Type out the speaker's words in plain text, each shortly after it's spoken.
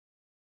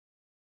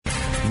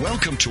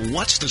Welcome to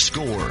What's the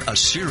Score, a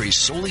series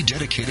solely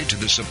dedicated to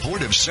the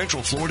support of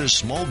Central Florida's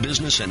small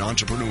business and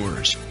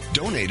entrepreneurs.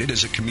 Donated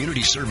as a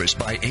community service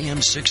by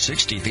AM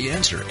 660 The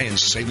Answer and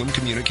Salem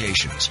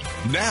Communications.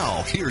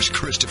 Now, here's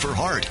Christopher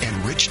Hart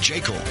and Rich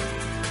Jaeckle.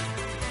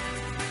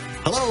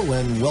 Hello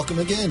and welcome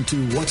again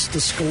to What's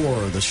the Score,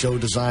 the show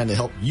designed to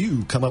help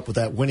you come up with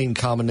that winning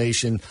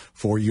combination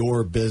for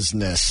your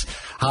business.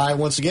 Hi,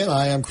 once again,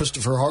 I am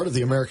Christopher Hart of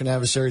the American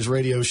Adversaries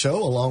Radio Show,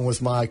 along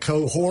with my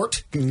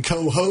cohort and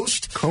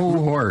co-host.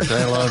 Cohort,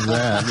 I love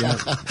that. Yeah.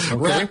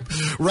 Okay.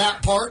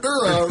 Rap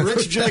partner,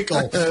 Rich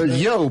Jaeckle.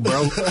 Yo,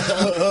 bro.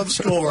 Of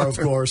Score, of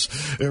course.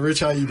 Rich,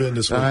 how you been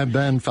this week? I've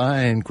been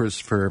fine,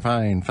 Christopher.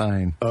 Fine.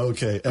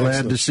 Okay, Glad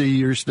excellent. to see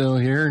you're still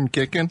here and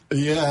kicking.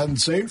 Yeah, and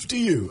same to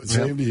you.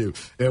 Same to you.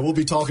 And we'll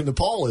be talking to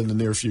Paul in the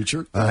near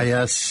future.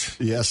 Yes.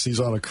 Yes, he's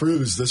on a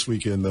cruise this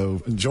weekend,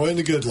 though, enjoying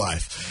the good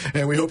life.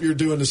 And we hope you're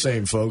doing the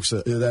same, folks.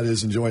 That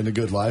is enjoying the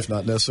good life,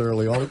 not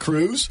necessarily on a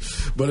cruise.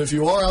 But if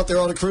you are out there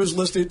on a cruise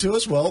listening to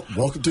us, well,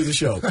 welcome to the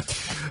show.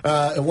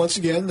 And once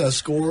again,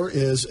 SCORE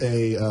is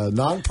a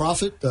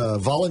nonprofit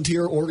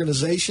volunteer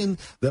organization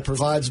that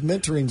provides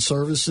mentoring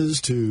services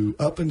to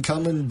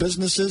up-and-coming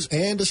businesses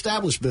and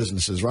established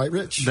businesses. Right,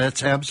 Rich?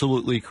 That's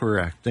absolutely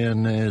correct.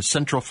 In the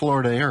Central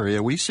Florida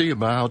area, we see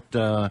about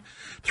 3,000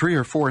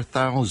 or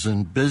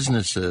 4,000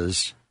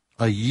 businesses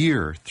a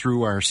year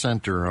through our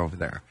center over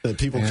there. That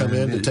people come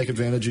in to take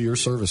advantage of your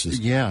services.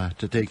 Yeah,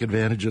 to take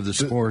advantage of the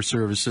SCORE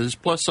services,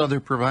 plus other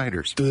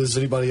providers. Does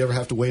anybody ever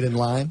have to wait in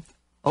line?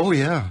 Oh,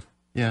 yeah.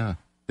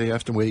 They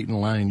have to wait in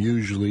line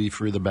usually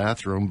for the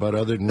bathroom, but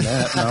other than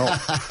that, no.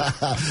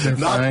 They're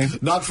fine.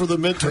 Not for the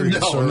mentoring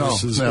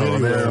services. No, anyway.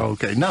 they're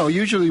okay. No,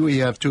 usually we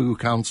have 2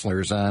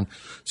 counselors on,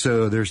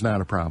 so there's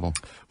not a problem.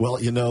 Well,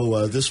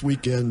 this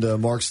weekend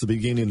marks the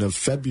beginning of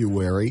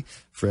February,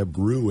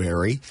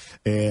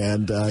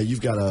 and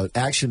you've got an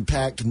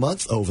action-packed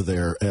month over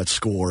there at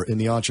SCORE in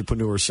the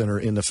Entrepreneur Center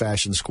in the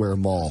Fashion Square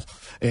Mall.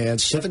 And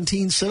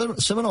 17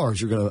 seminars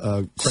you're going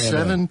to cram in.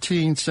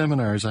 17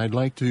 seminars. I'd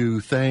like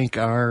to thank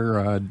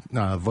our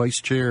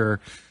Vice Chair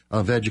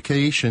of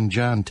Education,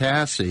 John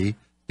Tassi.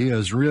 He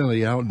has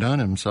really outdone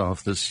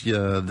himself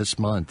this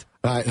month.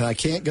 And I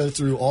can't go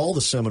through all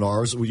the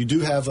seminars. Well, you do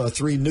have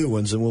 3 new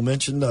ones, and we'll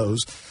mention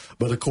those.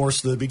 But, of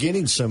course, the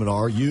beginning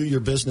seminar, Your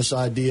Business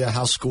Idea,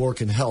 How SCORE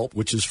Can Help,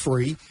 which is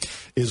free,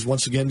 is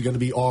once again going to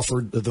be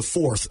offered the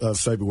 4th of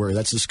February.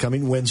 That's this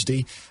coming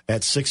Wednesday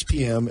at 6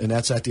 p.m., and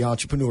that's at the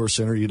Entrepreneur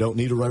Center. You don't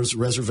need a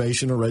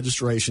reservation or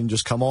registration.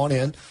 Just come on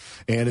in.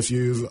 And if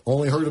you've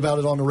only heard about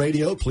it on the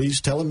radio,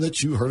 please tell them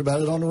that you heard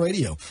about it on the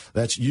radio.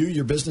 That's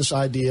Your Business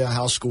Idea,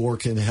 How SCORE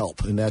Can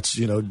Help. And that's,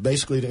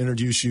 basically to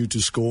introduce you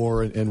to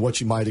SCORE and what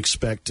you might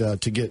expect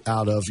to get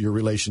out of your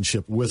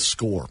relationship with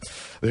SCORE.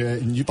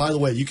 And by the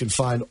way, you can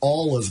find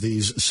all of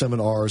these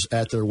seminars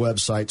at their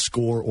website,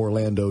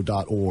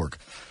 scoreorlando.org.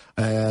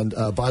 And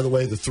by the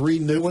way, the 3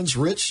 new ones,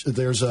 Rich,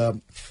 there's a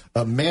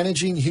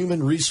Managing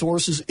Human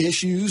Resources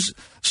Issues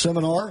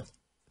seminar.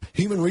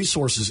 Human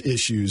resources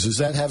issues, is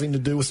that having to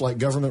do with like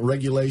government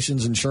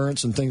regulations,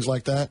 insurance, and things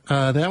like that?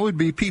 That would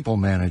be people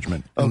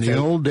management. In the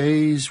old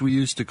days, we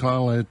used to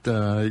call it,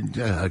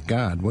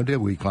 what did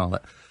we call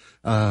it?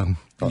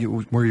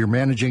 Where you're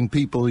managing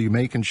people, you're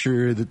making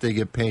sure that they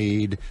get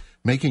paid,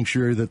 making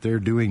sure that they're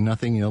doing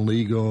nothing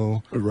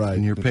illegal, right,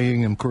 and you're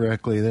paying them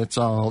correctly. That's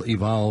all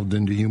evolved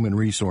into human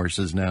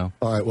resources now.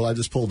 All right, well, I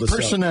just pulled this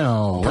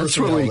Personnel. out. That's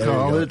what we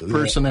call it,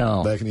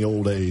 personnel. Back in the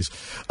old days.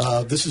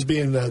 This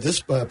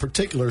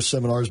particular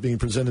seminar is being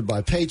presented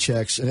by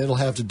Paychex, and it'll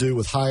have to do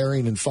with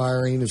hiring and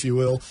firing, if you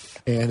will,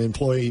 and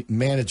employee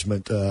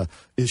management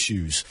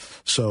issues.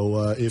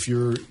 So if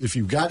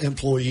you've got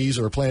employees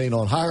or are planning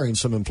on hiring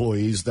some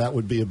employees, that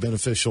would be a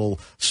beneficial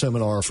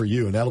seminar for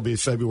you, and that'll be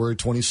February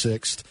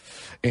 26th.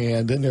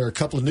 And then there are a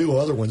couple of new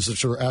other ones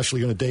that are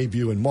actually going to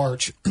debut in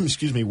March.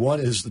 Excuse me. One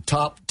is the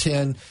top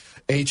 10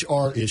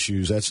 HR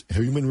issues. That's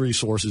human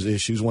resources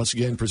issues, once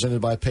again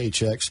presented by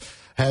Paychex,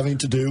 having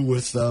to do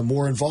with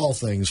more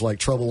involved things like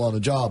trouble on the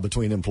job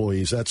between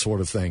employees, that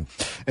sort of thing.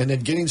 And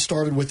then getting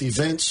started with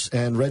events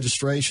and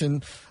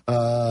registration,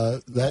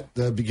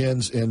 that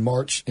begins in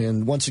March.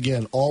 And once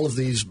again, all of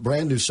these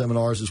brand new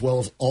seminars, as well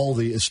as all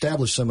the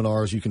established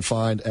seminars, you can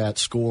find at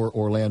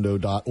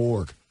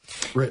scoreorlando.org.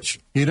 Rich.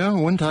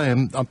 One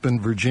time up in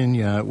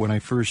Virginia, when I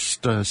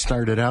first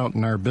started out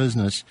in our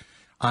business,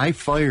 I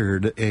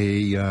fired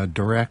a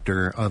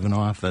director of an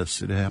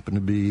office. It happened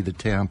to be the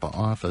Tampa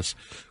office,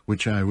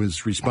 which I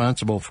was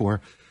responsible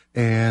for.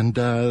 And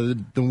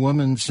the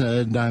woman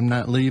said, "I'm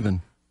not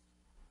leaving."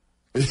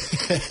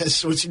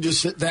 So you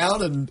just sit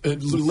down and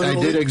literally... I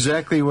did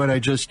exactly what I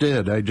just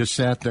did. I just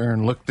sat there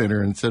and looked at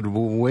her and said,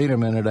 "Well, wait a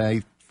minute,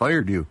 I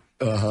fired you."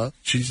 Uh-huh.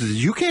 She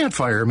says, "You can't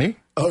fire me."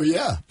 Oh,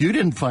 yeah. You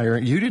didn't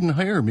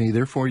hire me,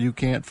 therefore you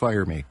can't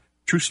fire me.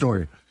 True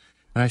story.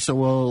 And I said,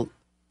 "Well,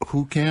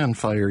 who can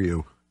fire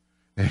you?"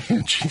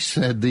 And she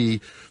said, the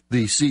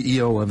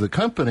CEO of the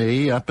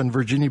company up in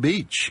Virginia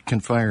Beach can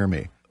fire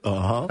me.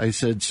 Uh-huh. I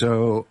said,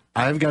 "So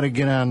I've got to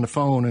get on the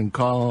phone and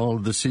call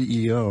the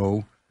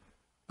CEO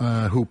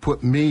who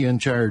put me in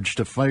charge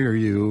to fire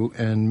you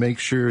and make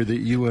sure that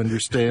you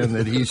understand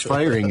that he's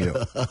firing you.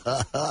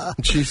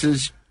 And she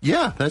says,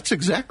 yeah, that's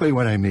exactly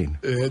what I mean.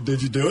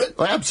 Did you do it?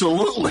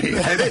 Absolutely.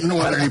 I didn't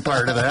want any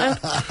part of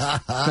that.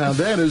 Now,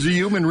 that is a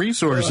human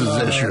resources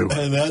issue.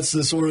 And that's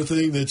the sort of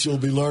thing that you'll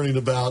be learning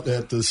about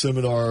at the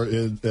seminar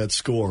at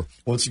SCORE.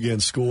 Once again,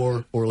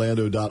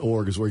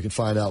 scoreorlando.org is where you can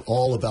find out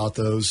all about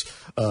those.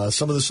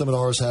 Some of the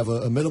seminars have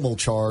a minimal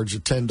charge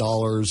of $10.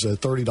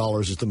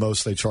 $30 is the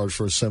most they charge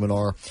for a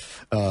seminar.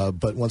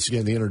 But once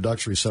again, the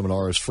introductory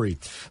seminar is free.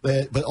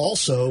 But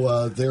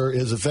also, there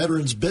is a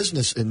Veterans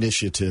Business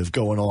Initiative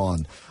going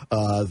on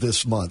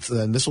this month,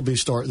 and this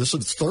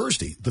is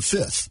Thursday, the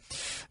 5th,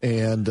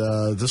 and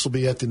this will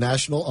be at the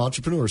National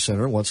Entrepreneur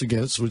Center, once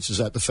again, which is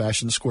at the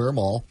Fashion Square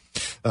Mall.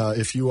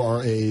 If you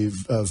are a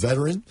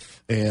veteran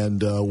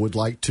and would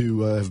like to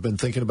have been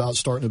thinking about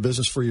starting a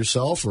business for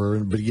yourself or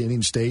in the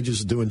beginning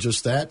stages of doing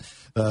just that,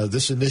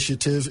 this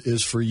initiative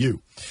is for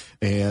you.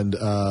 And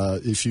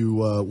if you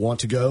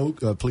want to go,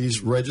 please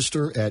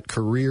register at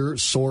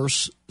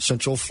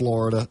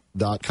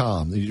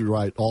CareerSourceCentralFlorida.com. You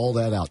write all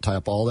that out,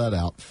 type all that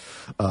out,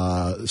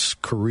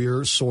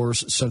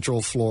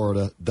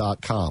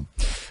 CareerSourceCentralFlorida.com.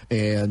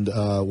 And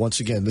once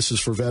again, this is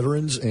for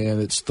veterans,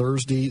 and it's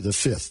Thursday the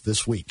 5th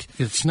this week.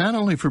 It's not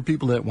only for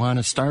people that want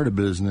to start a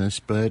business,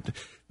 but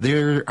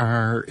there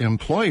are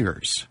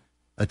employers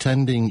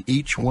attending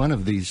each one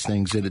of these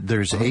things.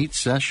 There's 8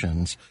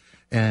 sessions,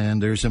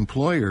 and there's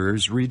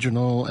employers,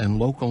 regional and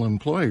local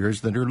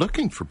employers, that are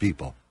looking for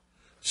people.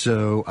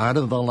 So out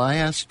of the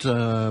last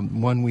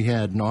one we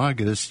had in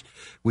August,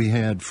 we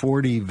had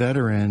 40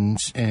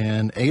 veterans,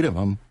 and 8 of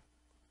them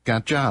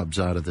got jobs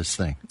out of this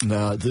thing.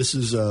 Now, this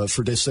is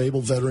for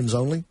disabled veterans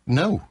only?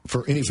 No.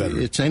 For any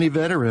veteran? It's any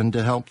veteran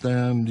to help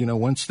them,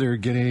 once they're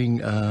getting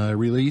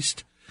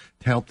released,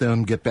 to help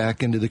them get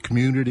back into the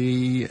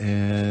community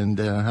and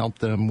help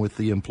them with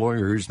the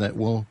employers that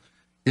will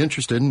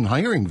interested in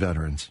hiring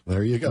veterans.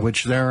 There you go.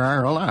 Which there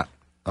are a lot.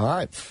 All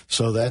right.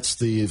 So that's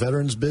the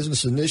Veterans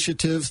Business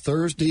Initiative,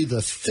 Thursday the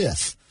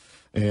 5th.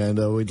 And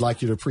we'd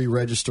like you to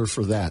pre-register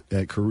for that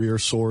at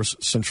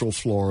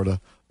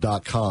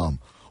CareerSourceCentralFlorida.com.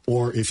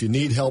 Or if you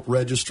need help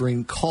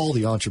registering, call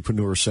the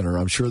Entrepreneur Center.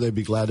 I'm sure they'd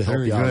be glad to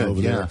help you out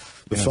over there.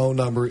 The phone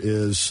number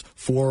is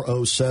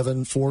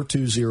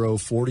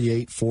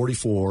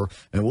 407-420-4844.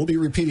 And we'll be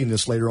repeating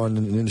this later on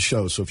in the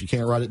show. So if you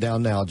can't write it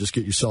down now, just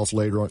get yourself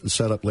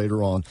set up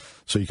later on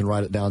so you can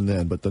write it down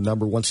then. But the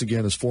number, once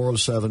again, is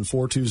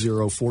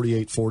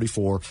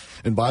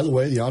 407-420-4844. And by the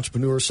way, the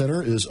Entrepreneur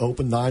Center is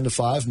open 9 to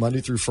 5,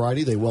 Monday through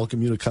Friday. They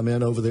welcome you to come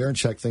in over there and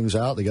check things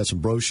out. They got some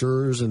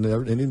brochures, and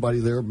anybody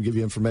there will give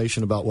you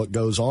information about what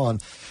goes on.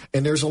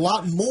 And there's a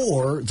lot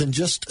more than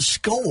just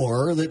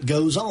SCORE that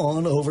goes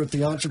on over at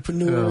the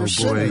Entrepreneur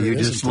Center. Oh, boy, you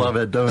just love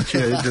it, don't you?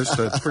 Just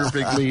a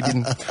perfect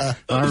leading.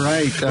 All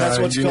right. That's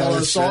what's called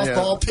a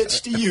softball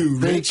pitch to you,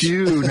 Rich. Thank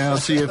you. Now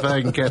see if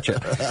I can catch it.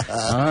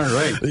 All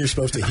right. You're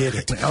supposed to hit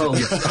it. Oh,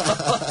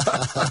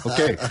 yeah.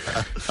 Okay.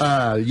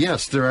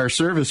 Yes, there are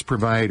service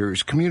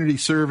providers, community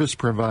service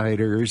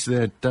providers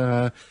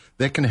that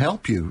can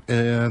help you,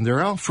 and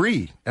they're all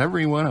free.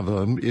 Every one of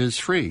them is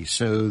free.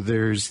 So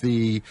there's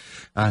the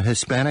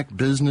Hispanic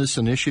Business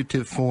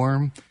Initiative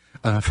Form,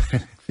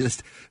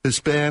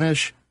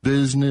 Hispanic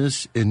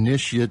Business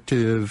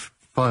Initiative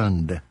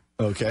Fund.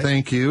 Okay.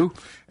 Thank you.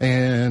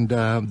 And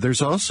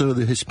there's also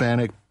the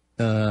Hispanic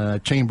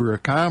Chamber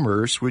of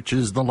Commerce, which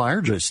is the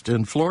largest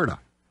in Florida.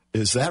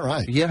 Is that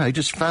right? Yeah, I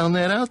just found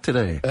that out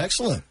today.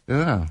 Excellent.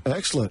 Yeah.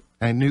 Excellent.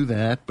 I knew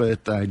that,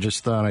 but I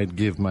just thought I'd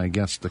give my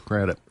guest the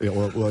credit. Yeah,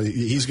 well,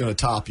 he's going to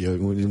top you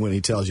when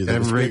he tells you that.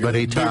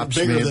 Everybody tops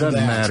me. It doesn't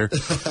matter.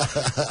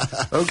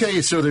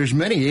 Okay, so there's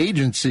many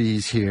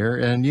agencies here,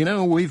 and,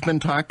 we've been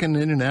talking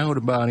in and out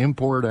about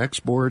import,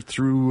 export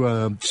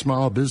through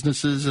small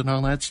businesses and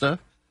all that stuff.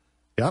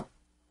 Yep.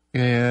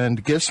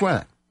 And guess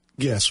what?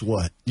 Guess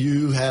what?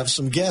 You have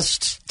some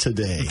guests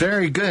today.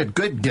 Very good.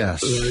 Good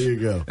guests. There you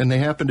go. And they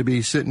happen to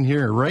be sitting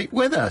here right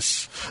with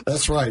us.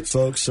 That's right,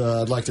 folks.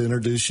 I'd like to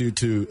introduce you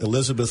to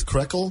Elizabeth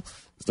Kreckle.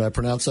 Did I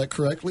pronounce that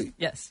correctly?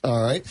 Yes.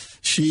 All right.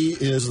 She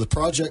is the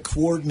project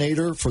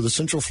coordinator for the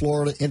Central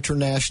Florida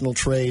International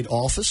Trade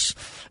Office.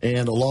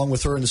 And along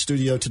with her in the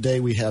studio today,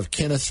 we have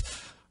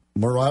Kenneth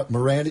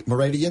Mouradian,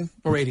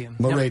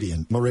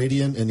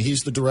 and he's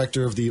the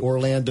director of the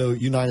Orlando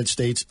United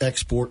States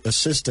Export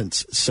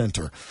Assistance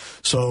Center.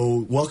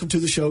 So welcome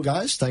to the show,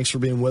 guys. Thanks for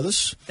being with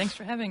us. Thanks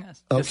for having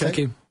us. Okay. Yes, thank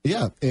you.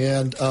 Yeah,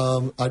 and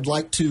I'd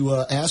like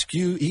to ask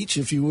you each,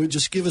 if you would,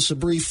 just give us a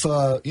brief,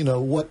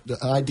 what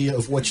idea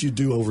of what you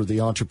do over the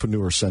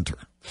Entrepreneur Center.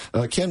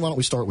 Ken, why don't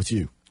we start with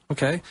you?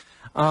 Okay.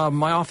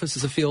 My office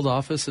is a field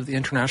office of the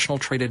International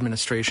Trade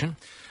Administration.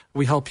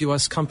 We help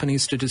U.S.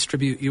 companies to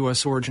distribute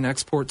U.S. origin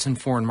exports in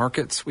foreign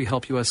markets. We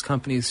help U.S.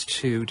 companies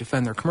to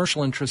defend their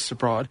commercial interests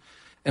abroad.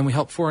 And we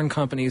help foreign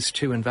companies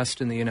to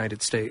invest in the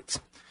United States.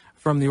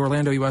 From the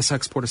Orlando U.S.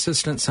 Export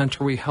Assistance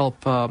Center, we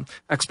help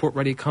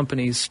export-ready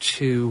companies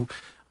to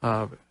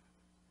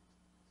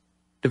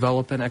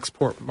develop an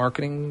export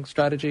marketing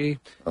strategy,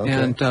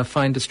 and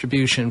find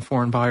distribution,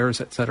 foreign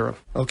buyers, et cetera.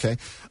 Okay.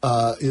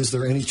 Is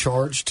there any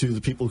charge to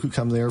the people who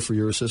come there for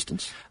your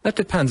assistance? That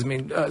depends. I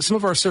mean, some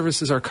of our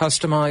services are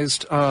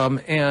customized,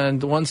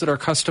 and the ones that are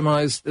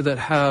customized that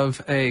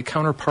have a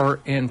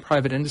counterpart in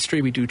private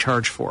industry, we do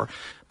charge for.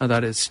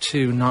 That is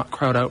to not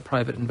crowd out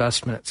private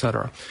investment, et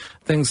cetera.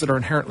 Things that are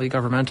inherently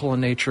governmental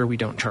in nature, we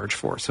don't charge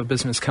for. So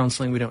business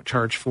counseling, we don't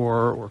charge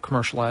for, or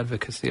commercial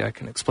advocacy. I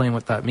can explain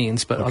what that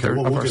means, but other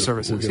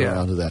services, we'll get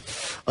around to that.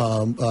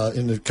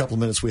 In the couple of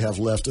minutes we have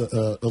left,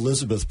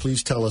 Elizabeth,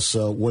 please tell us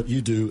what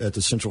you do at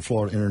the Central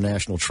Florida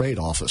International Trade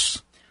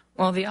Office.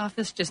 Well, the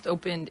office just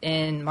opened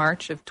in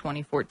March of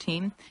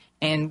 2014.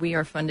 And we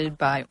are funded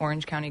by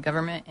Orange County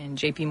government and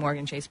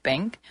JP Chase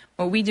Bank.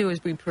 What we do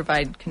is we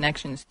provide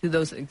connections to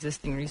those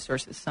existing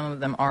resources, some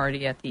of them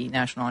already at the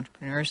National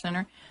Entrepreneur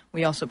Center.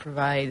 We also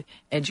provide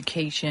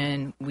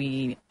education.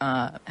 We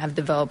have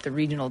developed a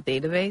regional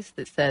database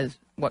that says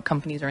what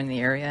companies are in the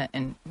area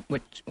and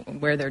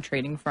where they're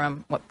trading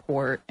from, what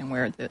port, and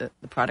where the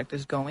product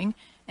is going.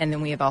 And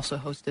then we have also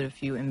hosted a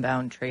few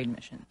inbound trade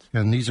missions.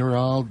 And these are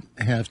all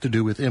have to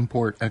do with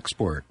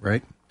import-export,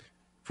 right?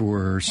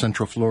 For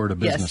Central Florida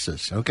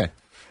businesses. Yes. Okay.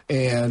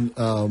 And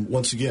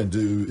once again,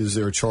 is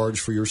there a charge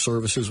for your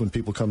services when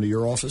people come to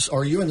your office?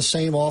 Are you in the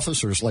same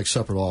office, or is it like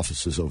separate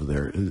offices over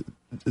there?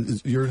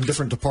 You're in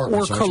different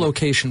departments. We're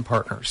co-location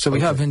partners, so we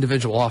have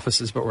individual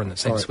offices, but we're in the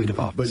same suite of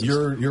offices. But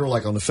you're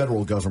like on the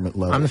federal government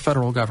level. I'm the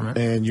federal government,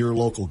 and you're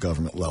local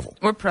government level.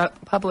 We're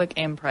public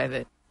and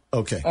private.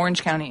 Okay.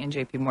 Orange County and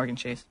JP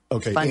Chase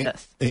fund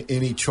us.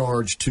 Any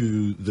charge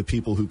to the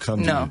people who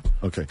come to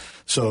you? Okay.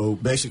 So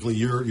basically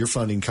your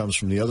funding comes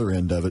from the other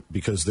end of it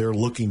because they're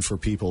looking for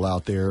people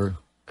out there.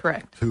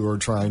 Correct. Who are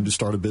trying to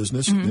start a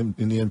business in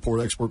the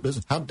import-export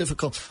business. How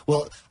difficult?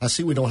 Well, I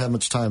see we don't have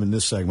much time in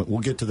this segment.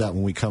 We'll get to that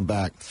when we come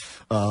back.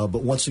 But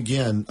once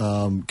again,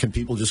 can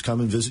people just come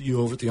and visit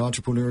you over at the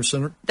Entrepreneur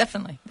Center?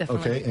 Definitely.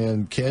 Okay.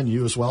 And Ken,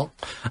 you as well?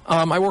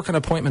 I work an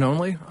appointment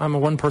only. I'm a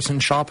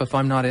one-person shop. If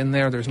I'm not in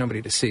there's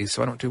nobody to see,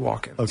 so I don't do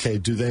walk-ins. Okay.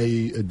 Do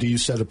you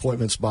set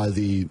appointments by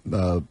the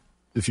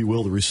if you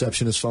will, the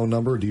receptionist phone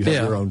number, or do you have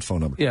your own phone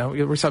number? Yeah,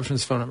 your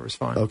receptionist phone number is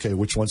fine. Okay,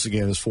 which once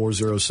again is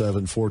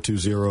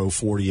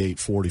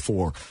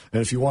 407-420-4844.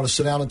 And if you want to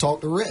sit down and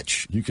talk to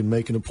Rich, you can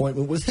make an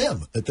appointment with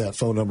him at that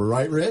phone number,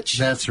 right, Rich?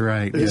 That's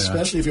right,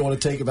 Especially if you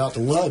want to take him out to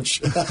lunch.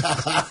 All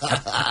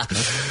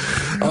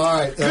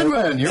right. Good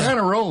one. You're on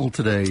a roll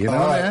today. You know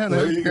all right, that?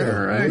 There you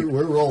go. Right.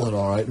 We're rolling,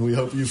 all right, and we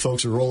hope you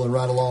folks are rolling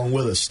right along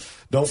with us.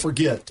 Don't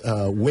forget,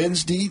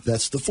 Wednesday,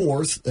 that's the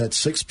 4th, at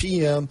 6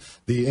 p.m.,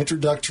 the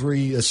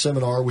introductory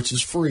seminar, which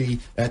is free,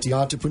 at the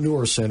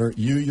Entrepreneur Center,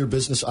 Your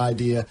Business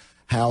Idea,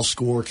 How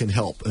SCORE Can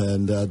Help.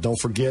 And don't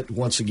forget,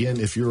 once again,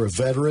 if you're a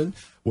veteran,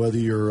 whether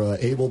you're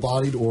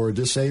able-bodied or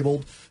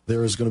disabled,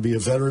 there is going to be a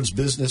Veterans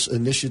Business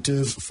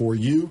Initiative for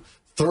you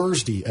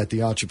Thursday at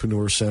the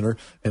Entrepreneur Center,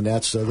 and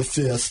that's the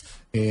 5th.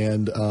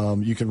 And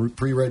you can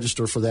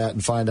pre-register for that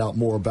and find out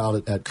more about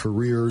it at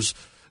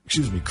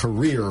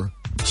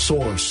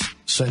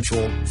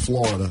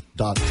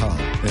CareerSourceCentralFlorida.com.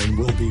 And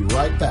we'll be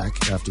right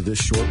back after this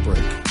short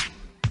break.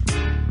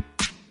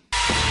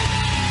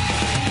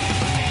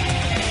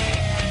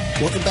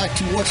 Welcome back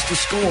to What's the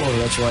Score?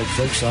 That's right,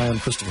 folks. I am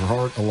Christopher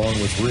Hart,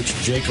 along with Rich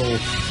Jaeckle.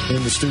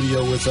 In the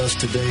studio with us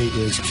today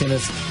is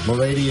Kenneth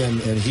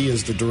Mouradian, and he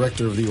is the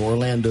director of the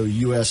Orlando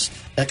U.S.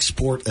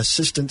 Export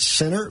Assistance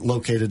Center,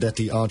 located at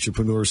the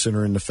Entrepreneur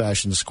Center in the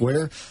Fashion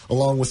Square,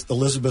 along with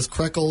Elizabeth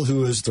Kreckle,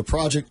 who is the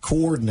project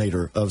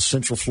coordinator of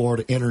Central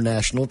Florida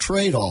International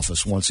Trade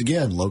Office, once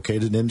again,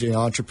 located in the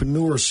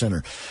Entrepreneur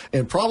Center.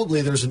 And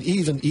probably there's an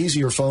even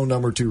easier phone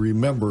number to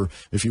remember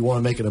if you want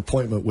to make an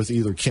appointment with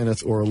either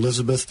Kenneth or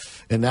Elizabeth,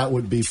 and that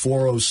would be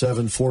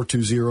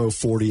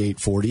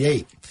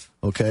 407-420-4848.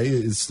 Okay,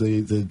 it's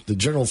the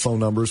general phone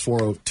number is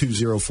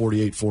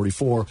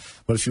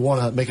 420-4844. But if you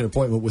want to make an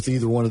appointment with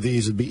either one of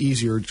these, it'd be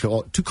easier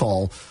to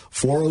call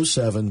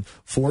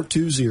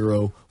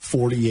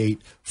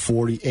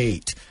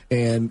 407-420-4848.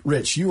 And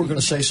Rich, you were going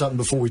to say something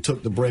before we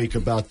took the break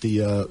about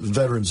the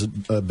Veterans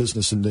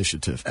Business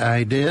Initiative.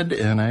 I did,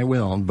 and I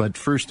will. But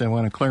first, I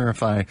want to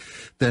clarify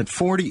that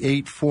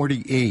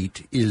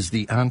 4848 is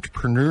the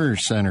Entrepreneur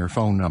Center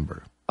phone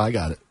number. I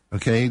got it.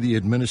 Okay, the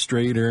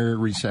administrator,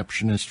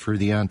 receptionist for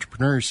the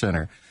Entrepreneur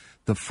Center.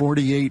 The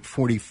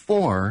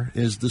 4844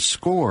 is the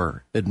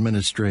SCORE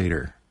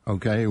administrator,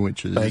 okay,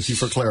 which is... Thank you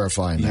for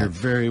clarifying that. You're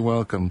very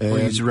welcome.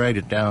 Please write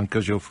it down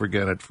because you'll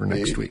forget it for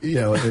next week.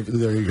 Yeah,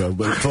 there you go.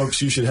 But,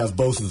 folks, you should have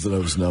both of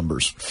those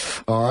numbers.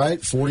 All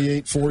right,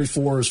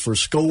 4844 is for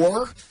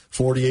SCORE.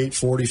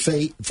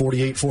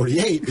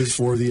 4848 is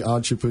for the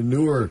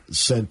Entrepreneur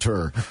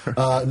Center.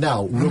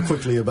 Now, real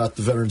quickly about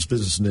the Veterans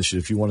Business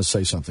Initiative, if you want to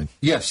say something.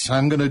 Yes,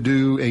 I'm going to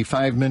do a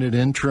 5-minute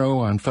intro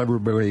on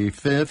February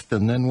 5th,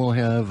 and then we'll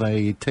have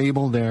a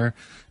table there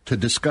to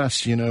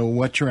discuss,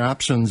 what your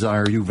options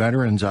are, you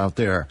veterans out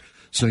there.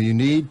 So you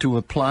need to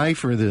apply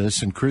for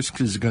this, and Chris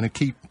is going to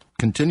keep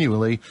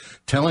continually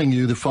telling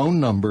you the phone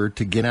number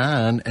to get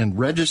on and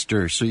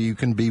register so you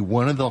can be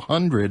one of the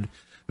 100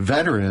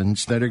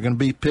 veterans that are going to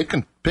be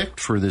picked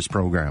for this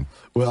program?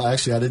 Well,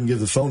 actually, I didn't give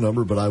the phone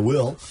number, but I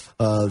will.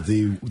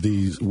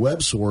 The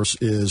web source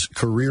is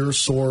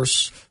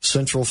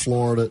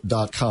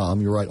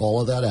careersourcecentralflorida.com. You write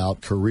all of that out,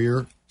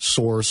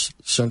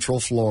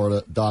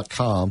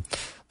 careersourcecentralflorida.com.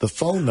 The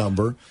phone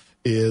number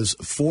is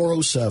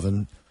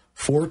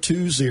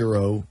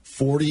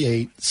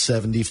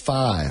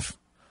 407-420-4875.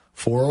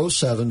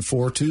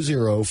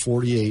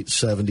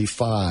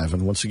 407-420-4875.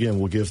 And once again,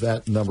 we'll give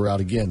that number out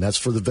again. That's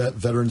for the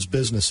Veterans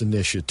Business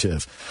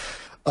Initiative.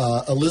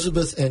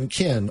 Elizabeth and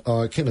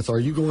Kenneth, are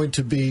you going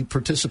to be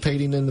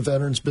participating in the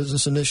Veterans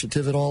Business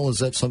Initiative at all? Is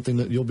that something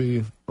that you'll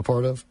be a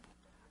part of?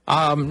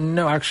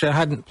 No, actually, I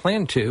hadn't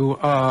planned to.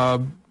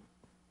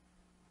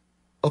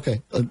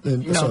 Okay.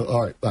 No. So,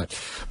 all right.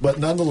 But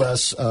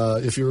nonetheless,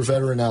 if you're a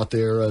veteran out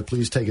there,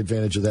 please take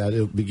advantage of that.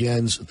 It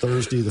begins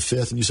Thursday the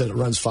 5th, and you said it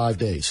runs 5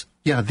 days.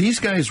 Yeah, these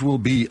guys will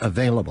be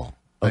available.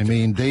 Okay. I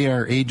mean, they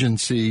are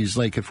agencies,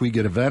 like if we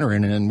get a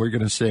veteran and we're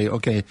going to say,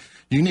 okay,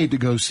 you need to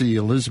go see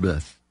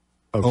Elizabeth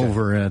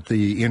over at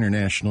the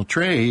International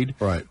Trade,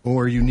 right?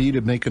 Or you need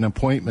to make an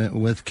appointment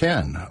with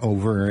Ken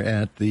over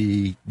at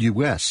the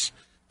U.S.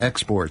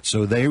 Export.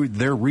 So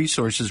their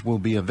resources will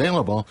be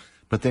available,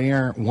 but they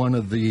aren't one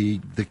of the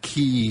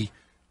key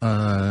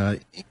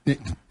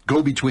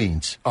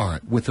go-betweens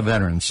with the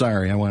veterans.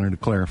 Sorry, I wanted to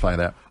clarify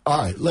that. All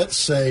right, let's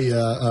say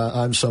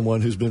I'm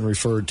someone who's been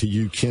referred to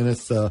you,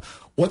 Kenneth.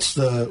 What's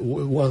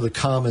one of the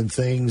common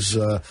things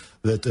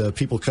that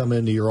people come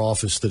into your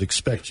office that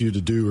expect you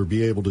to do or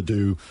be able to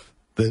do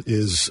that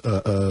is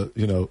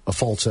a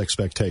false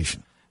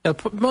expectation? The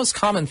most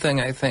common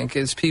thing, I think,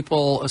 is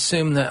people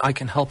assume that I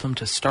can help them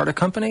to start a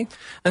company.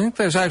 I think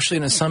there's actually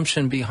an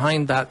assumption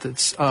behind that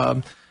that's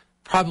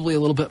probably a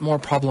little bit more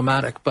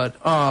problematic, but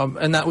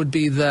and that would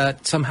be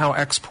that somehow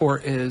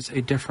export is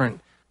a different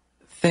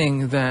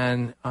thing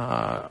than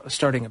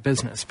starting a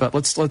business. But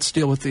let's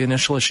deal with the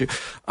initial issue.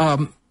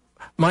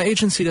 My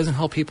agency doesn't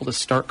help people to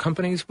start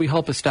companies. We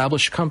help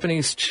establish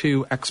companies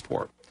to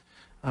export.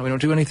 We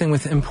don't do anything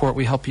with import.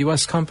 We help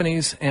U.S.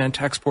 companies and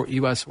to export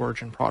U.S.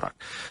 origin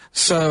product.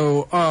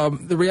 So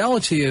the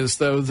reality is,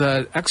 though,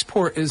 that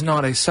export is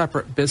not a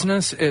separate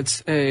business.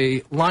 It's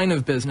a line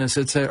of business.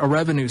 It's a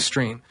revenue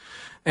stream.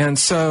 And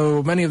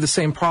so many of the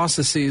same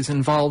processes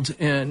involved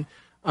in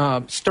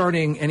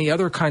starting any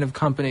other kind of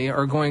company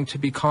are going to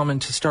be common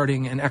to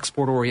starting an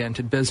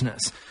export-oriented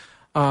business.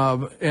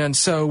 And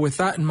so with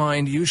that in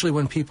mind, usually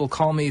when people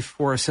call me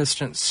for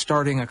assistance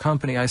starting a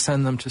company, I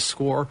send them to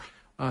SCORE.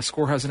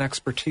 SCORE has an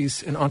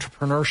expertise in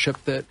entrepreneurship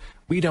that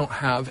we don't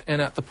have,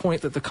 and at the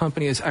point that the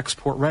company is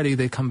export ready,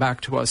 they come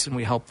back to us and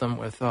we help them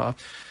with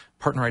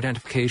partner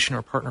identification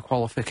or partner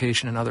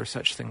qualification and other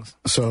such things.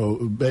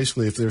 So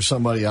basically, if there's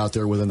somebody out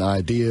there with an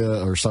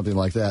idea or something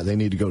like that, they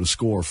need to go to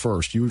SCORE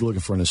first. You're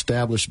looking for an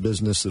established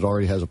business that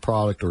already has a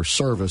product or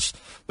service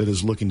that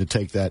is looking to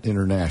take that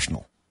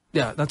international.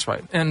 Yeah, that's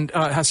right. And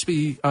it has to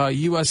be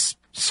U.S.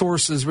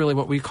 source is really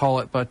what we call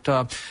it, but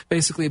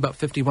basically about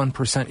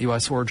 51%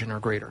 U.S. origin or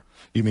greater.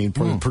 You mean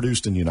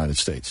produced in the United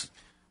States?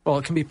 Well,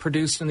 it can be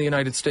produced in the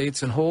United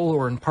States in whole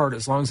or in part.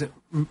 As long as it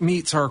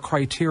meets our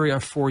criteria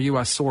for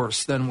U.S.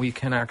 source, then we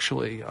can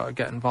actually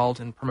get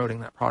involved in promoting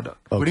that product.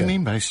 Okay. What do you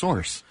mean by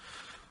source?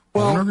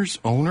 Well,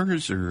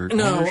 owners, or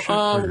no?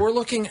 We're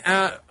looking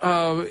at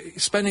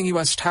spending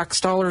U.S.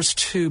 tax dollars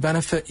to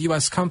benefit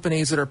U.S.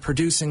 companies that are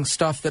producing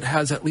stuff that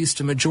has at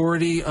least a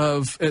majority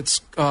of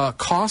its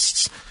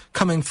costs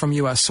coming from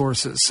U.S.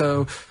 sources.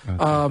 So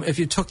if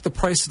you took the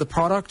price of the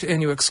product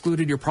and you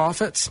excluded your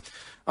profits,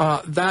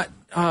 that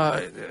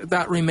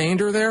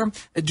remainder there,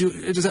 it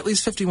does at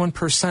least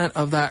 51%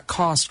 of that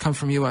cost come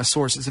from U.S.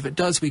 sources. If it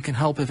does, we can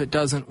help. If it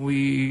doesn't,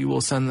 we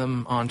will send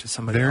them on to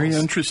somebody else. Very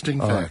interesting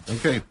fact.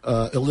 Okay.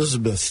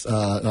 Elizabeth,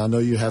 I know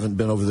you haven't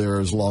been over there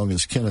as long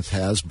as Kenneth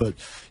has, but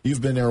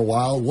you've been there a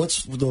while.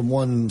 What's the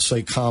one,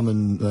 say,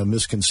 common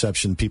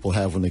misconception people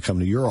have when they come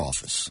to your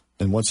office?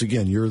 And once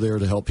again, you're there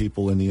to help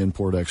people in the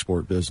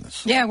import-export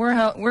business. Yeah,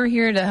 we're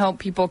here to help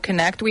people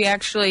connect. We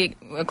actually,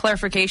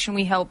 clarification,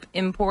 we help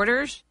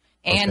importers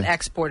and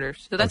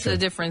exporters. So that's the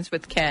difference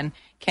with Ken.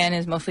 Ken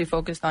is mostly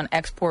focused on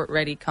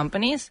export-ready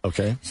companies.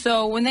 Okay.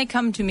 So when they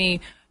come to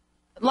me,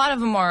 a lot of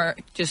them are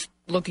just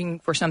looking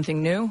for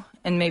something new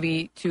and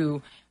maybe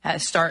to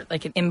start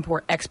like an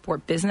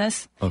import-export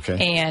business.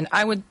 Okay. And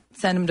I would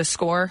send them to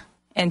SCORE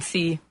and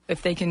see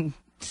if they can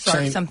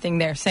start something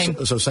there.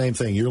 So same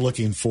thing. You're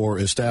looking for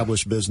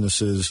established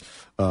businesses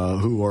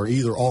who are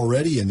either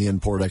already in the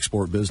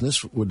import-export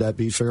business, would that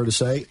be fair to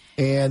say,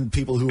 and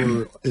people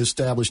who are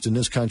established in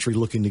this country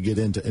looking to get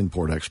into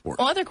import-export?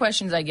 Well, other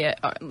questions I get,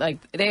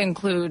 they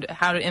include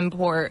how to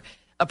import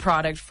a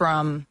product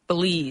from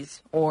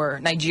Belize or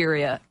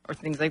Nigeria or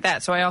things like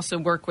that. So I also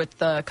work with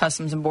the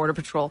Customs and Border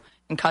Patrol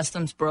and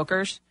customs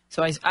brokers.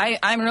 So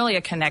I'm really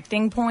a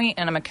connecting point,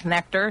 and I'm a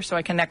connector, so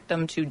I connect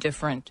them to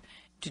different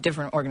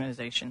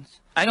organizations.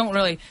 I don't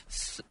really,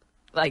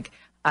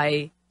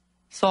 I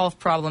solve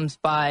problems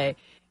by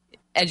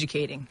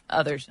educating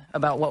others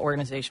about what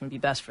organization would be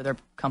best for their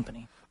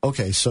company.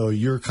 Okay, so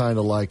you're kind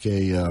of like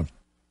a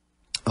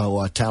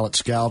talent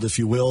scout, if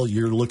you will.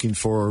 You're looking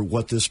for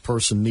what this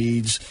person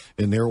needs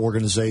in their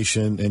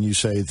organization, and you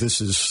say,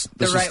 this is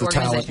the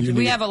talent you need.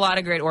 We have a lot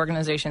of great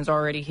organizations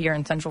already here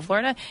in Central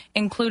Florida,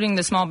 including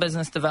the Small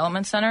Business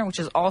Development Center, which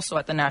is also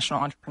at the National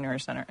Entrepreneur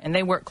Center. And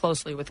they work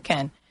closely with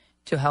Ken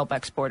to help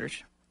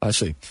exporters. I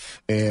see.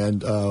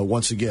 And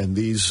once again,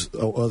 these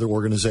other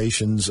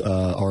organizations,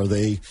 are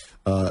they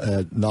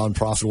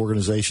nonprofit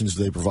organizations?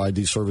 Do they provide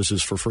these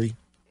services for free?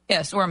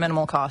 Yes, or a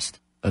minimal cost.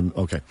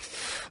 Okay.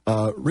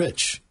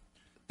 Rich.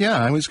 Yeah,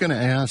 I was going to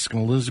ask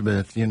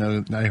Elizabeth,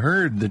 I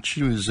heard that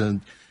she was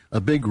a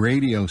big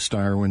radio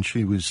star when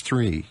she was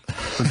 3.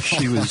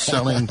 She was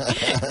selling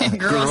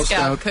Girl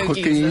Scout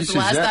cookies. That's the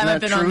last time I've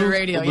been on the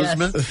radio,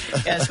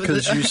 Elizabeth? Yes.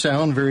 Because you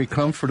sound very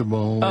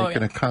comfortable, like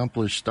an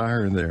accomplished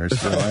star there.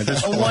 So I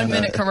just a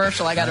 1-minute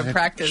commercial I got to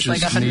practice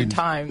like 100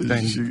 times.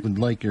 I would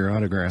like your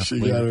autograph.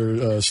 She got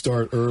her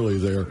start early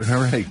there.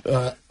 All right.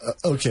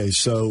 Okay,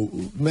 so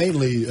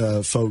mainly,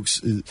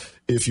 folks,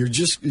 if you're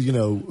just,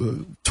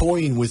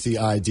 toying with the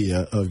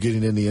idea of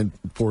getting in the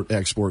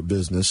import-export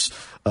business,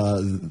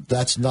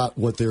 that's not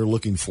what they're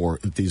looking for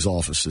at these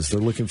offices. They're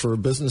looking for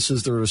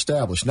businesses that are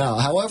established. Now,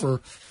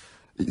 however,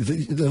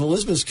 in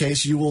Elizabeth's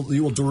case, you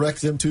will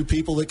direct them to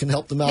people that can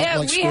help them out.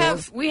 Yeah,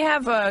 we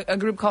have a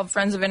group called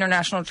Friends of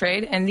International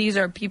Trade, and these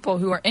are people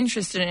who are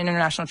interested in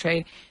international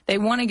trade. They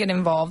want to get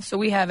involved, so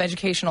we have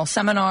educational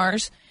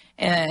seminars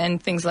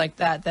and things like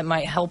that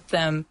might help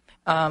them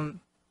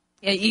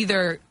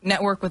either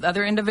network with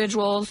other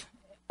individuals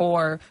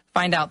or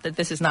find out that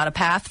this is not a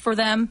path for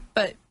them,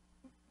 but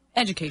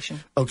education.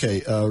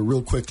 Okay,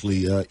 real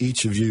quickly,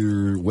 each of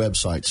your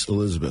websites,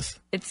 Elizabeth.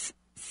 It's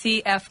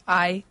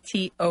CFITO.org,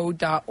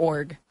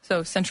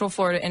 so Central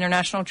Florida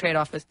International Trade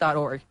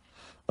Office.org.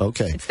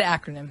 Okay. It's the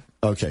acronym.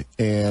 Okay,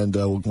 and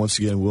once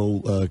again,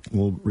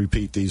 we'll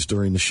repeat these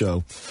during the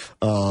show.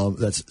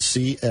 That's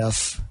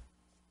CFITO.org,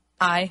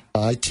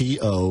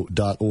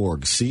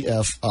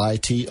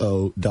 CFITO.org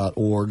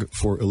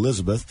for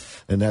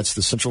Elizabeth, and that's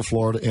the Central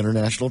Florida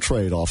International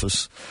Trade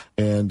Office.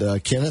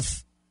 And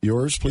Kenneth,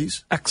 yours,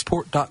 please?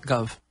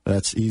 Export.gov.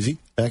 That's easy,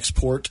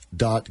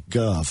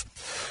 export.gov.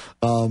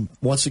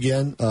 Once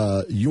again,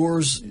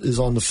 yours is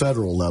on the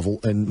federal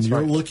level, and that's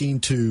you're looking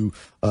to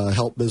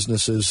help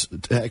businesses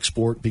to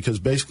export because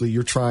basically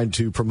you're trying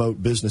to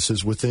promote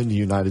businesses within the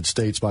United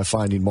States by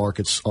finding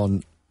markets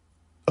on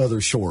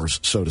other shores,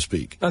 so to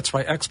speak. That's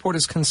right. Export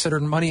is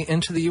considered money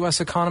into the U.S.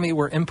 economy,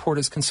 where import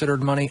is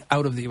considered money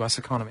out of the U.S.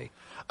 economy.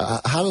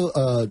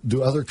 How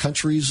do other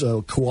countries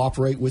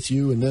cooperate with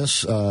you in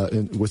this,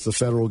 with the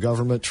federal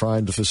government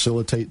trying to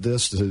facilitate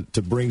this,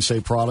 to bring, say,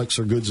 products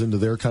or goods into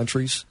their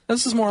countries?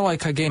 This is more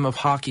like a game of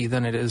hockey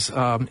than it is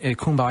a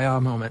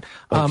kumbaya moment.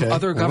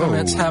 Other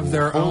governments have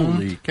their own.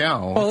 Holy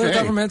cow! Well, other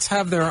governments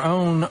have their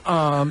own,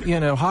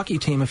 hockey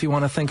team, if you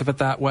want to think of it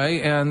that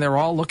way, and they're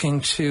all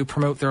looking to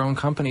promote their own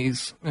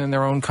companies and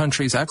their own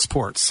country's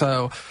exports.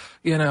 So,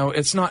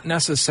 it's not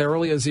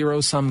necessarily a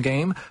zero-sum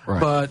game,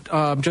 but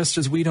just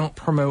as we don't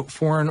promote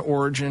foreign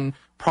origin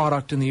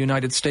product in the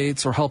United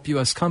States or help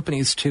U.S.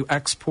 companies to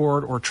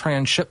export or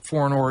transship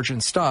foreign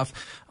origin stuff,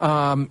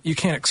 you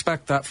can't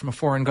expect that from a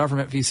foreign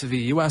government vis-a-vis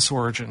U.S.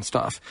 origin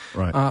stuff.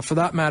 Right. For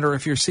that matter,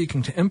 if you're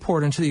seeking to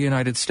import into the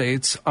United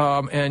States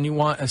and you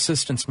want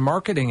assistance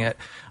marketing it,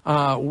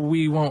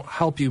 we won't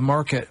help you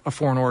market a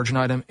foreign origin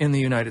item in the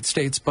United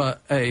States,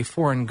 but a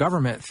foreign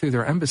government through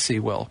their embassy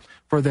will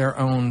for their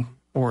own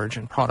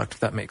origin product, if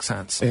that makes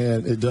sense.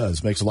 And it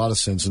does. Makes a lot of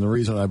sense. And the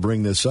reason I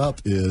bring this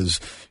up is,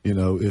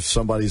 if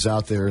somebody's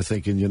out there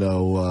thinking,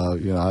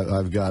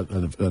 I've got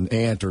an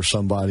aunt or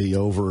somebody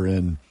over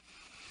in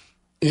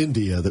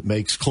India that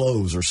makes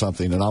clothes or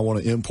something, and I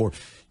want to import,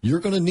 you're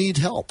going to need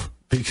help.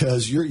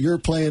 Because you're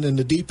playing in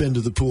the deep end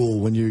of the pool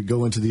when you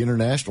go into the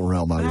international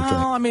realm, I would think.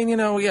 I mean,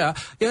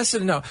 yes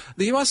and no.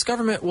 The U.S.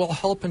 government will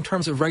help in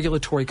terms of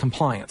regulatory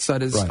compliance.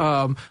 That is,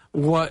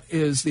 what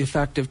is the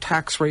effective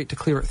tax rate to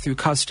clear it through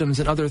customs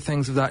and other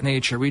things of that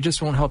nature. We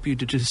just won't help you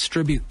to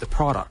distribute the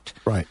product.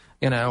 Right.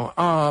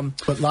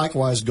 But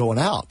likewise, going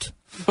out.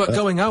 But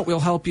going out, we'll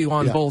help you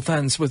on both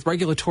ends with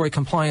regulatory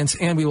compliance,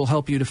 and we will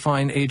help you to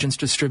find agents,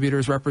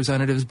 distributors,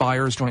 representatives,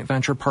 buyers, joint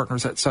venture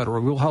partners, et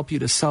cetera. We'll help you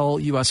to sell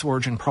U.S.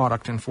 origin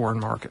product in foreign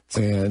markets.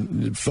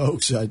 And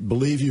folks,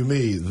 believe you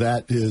me,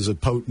 that is a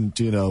potent,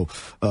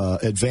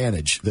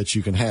 advantage that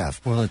you can have.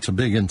 Well, it's a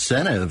big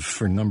incentive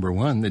for number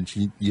one that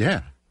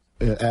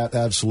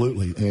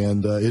absolutely,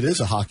 and it is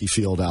a hockey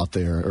field out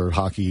there, or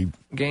hockey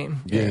game.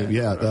 If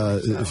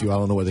I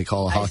don't know what they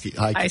call a hockey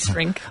ice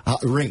rink.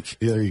 Rink.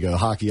 There you go,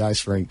 hockey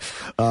ice rink.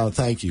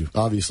 Thank you.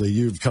 Obviously,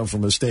 you've come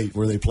from a state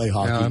where they play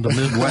hockey. The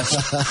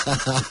Midwest.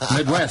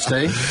 Midwest,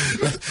 eh?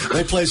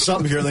 They play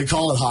something here. They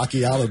call it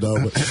hockey. I don't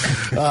know.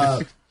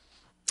 But,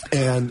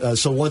 and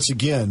so once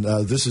again,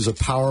 this is a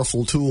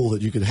powerful tool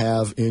that you can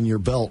have in your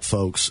belt,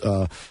 folks,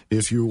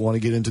 if you want to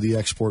get into the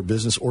export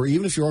business, or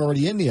even if you're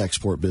already in the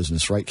export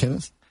business, right,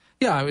 Kenneth?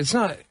 Yeah, it's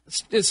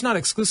not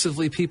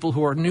exclusively people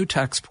who are new to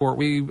export.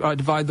 We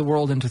divide the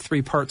world into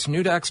 3 parts: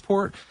 new to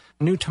export,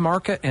 new to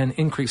market, and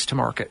increased to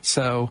market.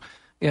 So,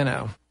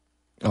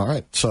 All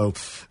right. So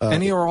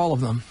any or all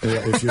of them.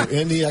 If you're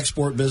in the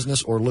export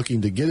business or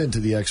looking to get into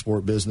the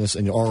export business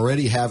and you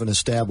already have an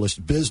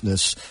established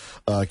business,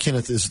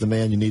 Kenneth is the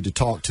man you need to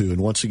talk to.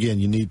 And once again,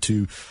 you need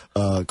to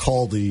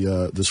call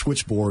the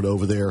switchboard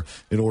over there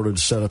in order to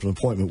set up an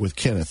appointment with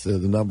Kenneth. The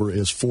number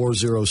is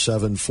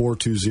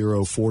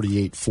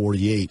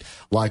 407-420-4848.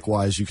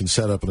 Likewise, you can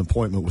set up an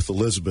appointment with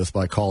Elizabeth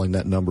by calling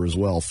that number as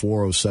well,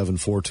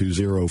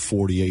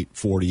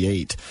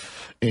 407-420-4848.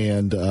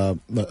 And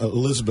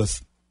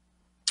Elizabeth,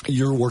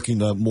 you're working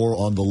more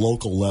on the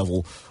local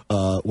level.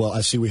 Well,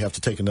 I see we have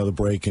to take another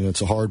break, and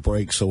it's a hard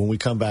break. So when we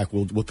come back,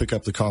 we'll pick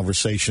up the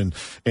conversation,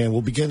 and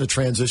we'll begin to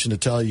transition to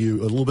tell you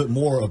a little bit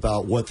more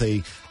about what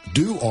they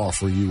do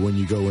offer you when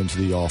you go into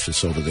the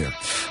office over there.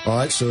 All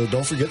right, so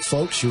don't forget,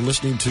 folks, you're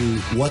listening to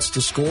What's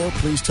the Score?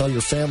 Please tell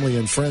your family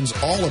and friends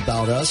all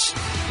about us,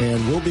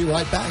 and we'll be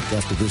right back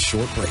after this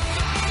short break.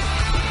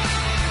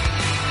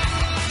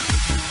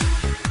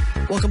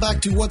 Welcome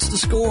back to What's the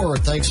Score?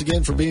 Thanks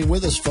again for being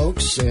with us,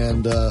 folks,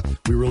 and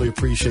we really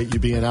appreciate you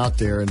being out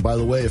there. And by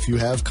the way, if you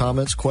have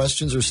comments,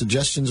 questions, or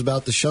suggestions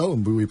about the show,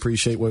 and we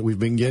appreciate what we've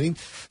been getting,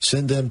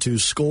 send them to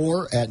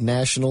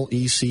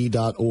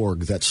score@nationalec.org.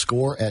 That's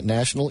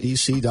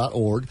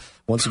score@nationalec.org.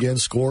 Once again,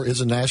 SCORE is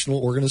a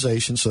national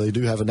organization, so they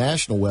do have a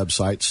national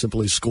website,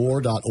 simply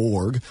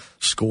score.org,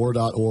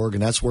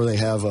 and that's where they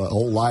have a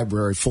whole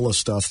library full of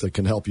stuff that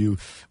can help you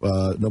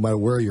no matter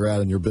where you're at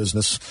in your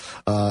business.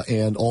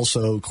 And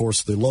also, of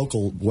course, the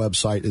local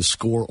website is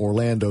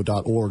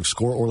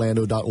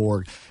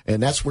scoreorlando.org,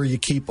 and that's where you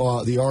keep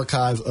the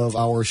archive of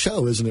our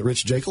show, isn't it,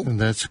 Rich Jaeckle?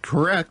 That's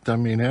correct. I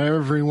mean,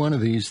 every one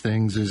of these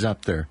things is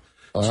up there.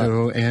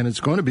 So, and it's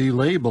going to be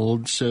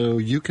labeled so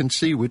you can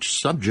see which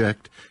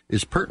subject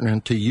is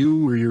pertinent to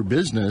you or your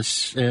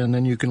business, and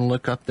then you can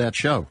look up that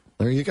show.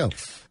 There you go.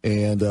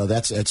 And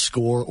that's at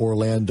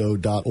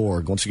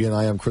scoreorlando.org. Once again,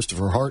 I am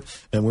Christopher Hart,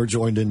 and we're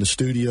joined in the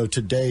studio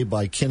today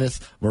by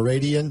Kenneth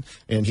Mouradian,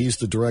 and he's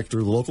the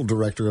local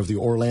director of the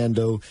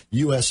Orlando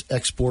U.S.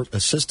 Export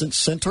Assistance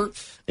Center,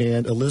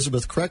 and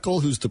Elizabeth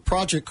Kreckle, who's the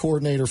project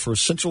coordinator for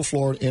Central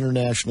Florida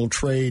International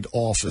Trade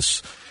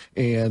Office.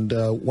 And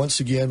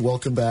once again,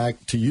 welcome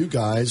back to you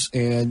guys.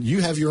 And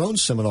you have your own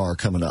seminar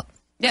coming up.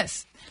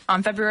 Yes,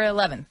 on February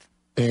 11th.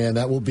 And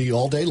that will be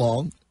all day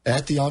long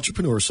at the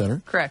Entrepreneur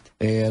Center. Correct.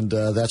 And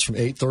that's from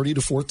 8:30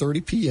 to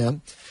 4:30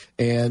 p.m.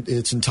 And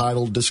it's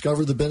entitled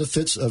Discover the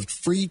Benefits of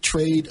Free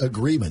Trade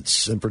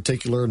Agreements, in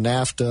particular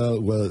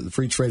NAFTA,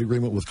 free trade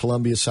agreement with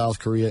Colombia, South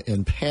Korea,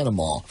 and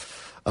Panama.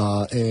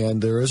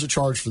 And there is a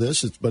charge for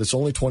this, but it's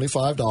only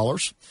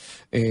 $25.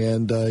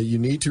 And you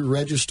need to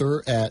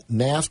register at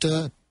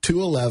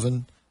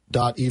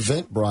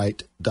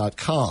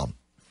NAFTA211.eventbrite.com.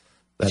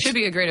 It should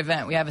be a great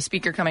event. We have a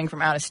speaker coming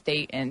from out of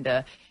state,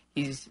 and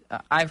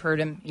I've heard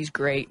him. He's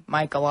great,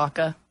 Mike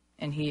Alaka,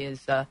 and he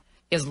has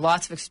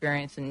lots of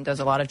experience and does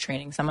a lot of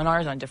training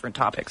seminars on different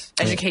topics,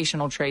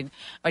 educational trade,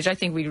 which I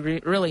think we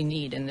really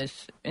need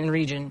in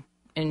region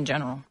in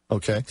general.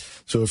 Okay.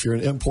 So if you're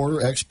an importer,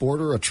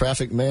 exporter, a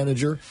traffic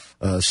manager,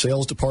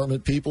 sales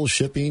department people,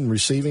 shipping,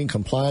 receiving,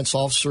 compliance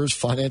officers,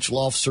 financial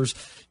officers,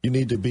 you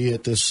need to be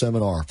at this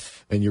seminar.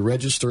 And you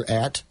register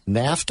at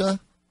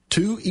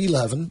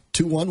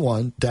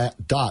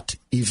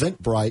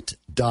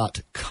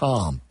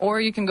NAFTA211.eventbrite.com. Or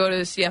you can go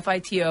to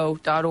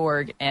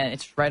cfito.org, and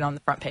it's right on the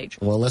front page.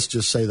 Well, let's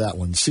just say that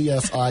one,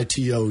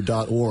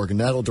 cfito.org, and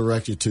that'll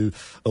direct you to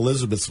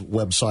Elizabeth's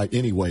website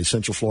anyway,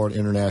 Central Florida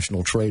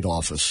International Trade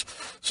Office.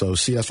 So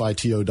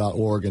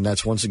cfito.org, and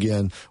that's once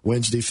again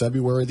Wednesday,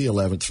 February the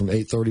 11th from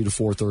 8:30 to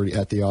 4:30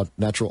 at the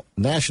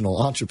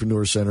National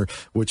Entrepreneur Center,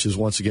 which is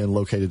once again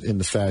located in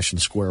the Fashion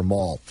Square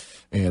Mall.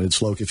 And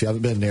it's located, if you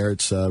haven't been there,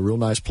 it's a real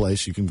nice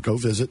place. You can go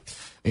visit,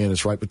 and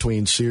it's right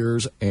between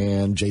Sears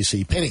and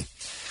J.C. Penney.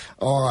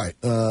 All right,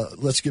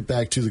 let's get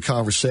back to the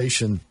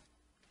conversation.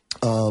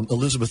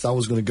 Elizabeth, I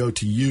was going to go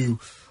to you.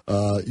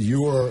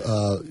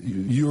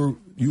 You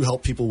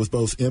help people with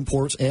both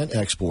imports and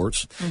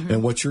exports,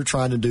 and what you're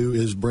trying to do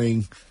is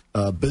bring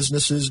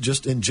businesses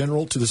just in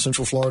general to the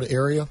Central Florida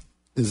area.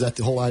 Is that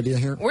the whole idea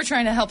here? We're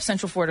trying to help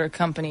Central Florida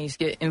companies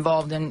get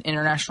involved in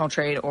international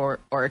trade or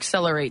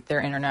accelerate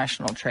their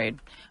international trade.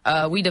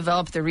 We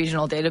developed a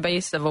regional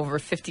database of over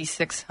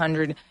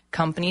 5,600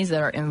 companies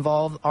that are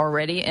involved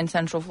already in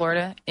Central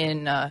Florida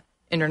in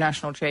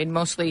international trade.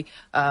 Mostly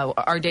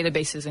our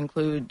databases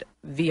include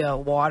via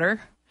water.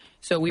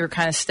 So we were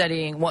kind of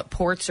studying what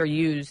ports are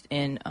used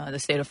in the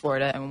state of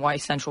Florida and why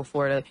Central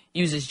Florida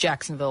uses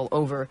Jacksonville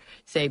over,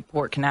 say,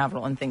 Port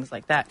Canaveral and things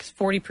like that. Because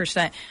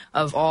 40%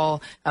 of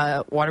all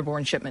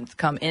waterborne shipments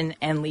come in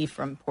and leave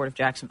from Port of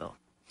Jacksonville.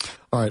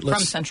 All right, from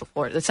Central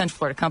Florida, the Central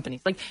Florida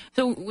companies.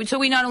 So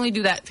we not only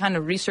do that kind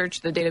of research,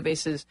 the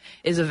database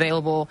is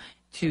available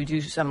to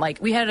do some,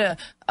 we had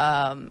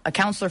a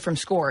counselor from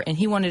SCORE, and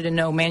he wanted to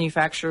know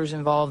manufacturers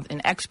involved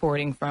in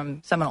exporting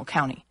from Seminole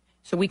County.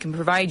 So we can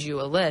provide you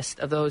a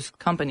list of those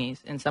companies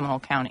in Seminole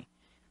County.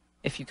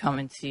 if you come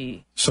and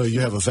see. So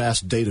you have a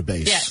vast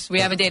database. Yes,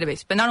 we have a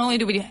database. But not only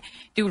do we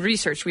do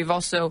research, we've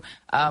also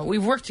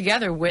we've worked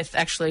together with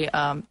actually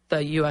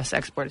the U.S.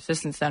 Export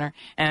Assistance Center,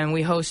 and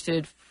we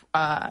hosted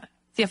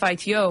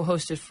CFITO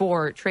hosted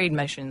 4 trade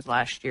missions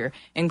last year,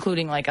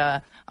 including like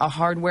a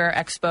hardware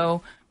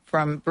expo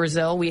from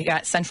Brazil. We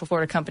got Central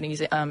Florida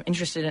companies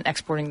interested in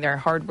exporting their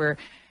hardware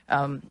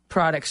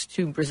products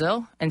to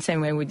Brazil, and same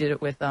way we did it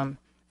with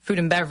food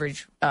and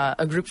beverage.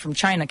 A group from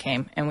China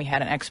came, and we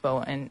had an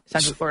expo, and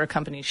Central Florida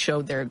companies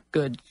showed their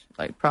good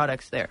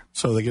products there.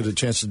 So they get a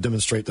chance to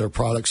demonstrate their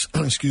products,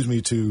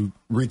 to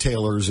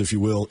retailers, if you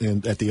will,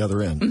 at the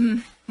other end.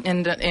 Mm-hmm.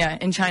 And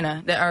in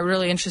China, that are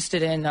really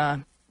interested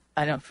in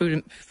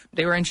food.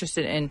 They were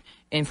interested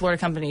in Florida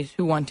companies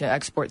who want to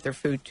export their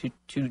food to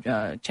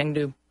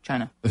Chengdu,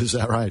 China. Is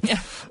that right? Yeah.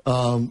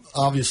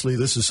 Obviously,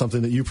 this is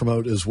something that you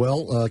promote as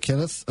well,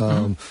 Kenneth.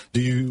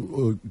 Do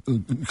you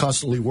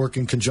constantly work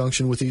in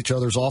conjunction with each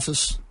other's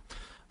office?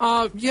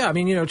 Yeah, I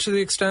mean, to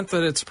the extent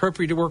that it's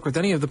appropriate to work with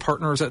any of the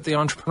partners at the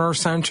Entrepreneur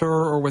Center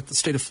or with the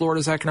State of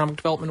Florida's Economic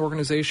Development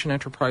Organization,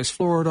 Enterprise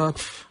Florida,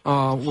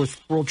 with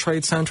World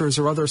Trade Centers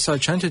or other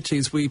such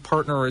entities, we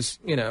partner as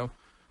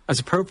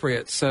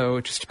appropriate. So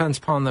it just depends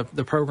upon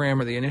the program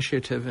or the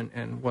initiative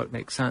and what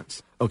makes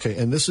sense. Okay,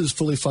 and this is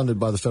fully funded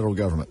by the federal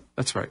government.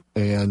 That's right.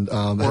 And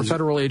we're a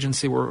federal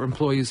agency. We're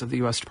employees of the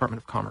U.S. Department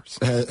of Commerce.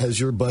 Has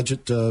your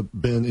budget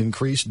been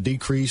increased,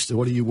 decreased?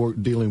 What are you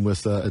dealing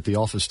with at the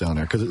office down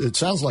there? Because it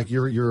sounds like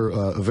you're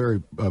a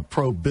very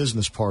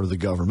pro-business part of the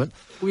government.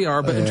 We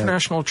are, but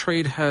international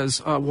trade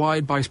has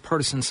wide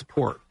bipartisan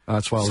support.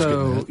 That's why I was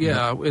getting at.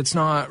 Yeah, it's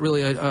not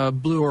really a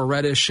blue or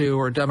red issue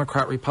or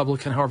Democrat,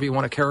 Republican, however you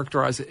want to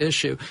characterize the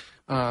issue.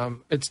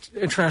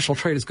 International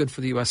trade is good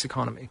for the U.S.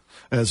 economy.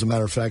 As a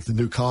matter of fact, the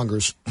new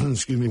Congress,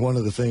 one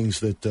of the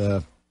things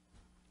that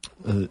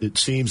it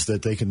seems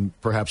that they can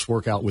perhaps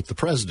work out with the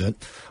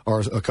president are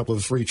a couple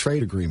of free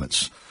trade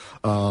agreements.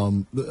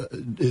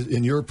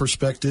 In your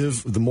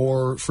perspective, the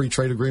more free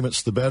trade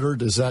agreements, the better?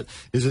 Is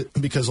it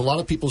because a lot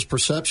of people's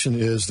perception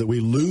is that we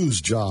lose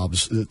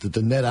jobs, that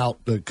the net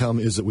outcome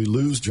is that we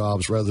lose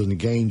jobs rather than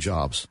gain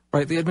jobs?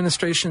 Right. The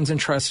administration's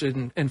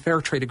interested in fair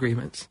trade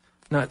agreements,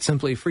 not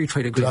simply free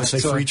trade agreements. Did I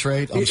say free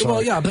trade? I'm sorry.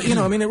 Well, yeah, but,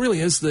 it really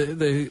is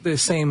the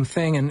same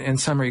thing in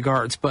some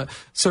regards. But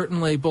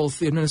certainly both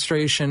the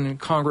administration and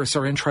Congress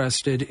are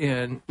interested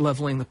in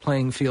leveling the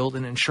playing field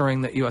and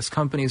ensuring that U.S.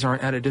 companies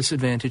aren't at a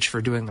disadvantage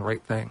for doing the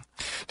right thing.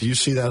 Do you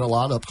see that a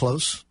lot up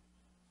close?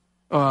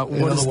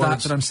 What is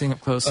that I'm seeing up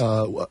close?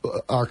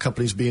 Our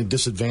companies being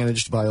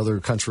disadvantaged by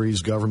other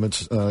countries,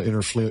 governments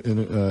interfering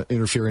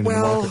in the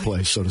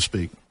marketplace, so to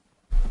speak.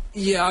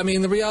 Yeah, I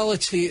mean, the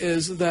reality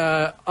is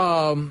that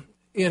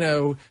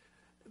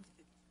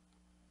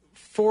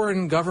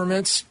foreign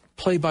governments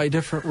play by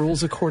different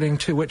rules according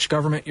to which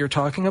government you're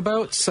talking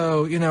about.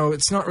 So,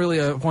 it's not really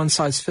a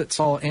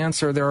one-size-fits-all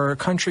answer. There are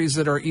countries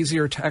that are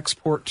easier to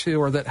export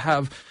to or that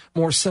have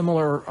more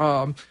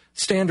similar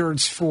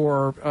standards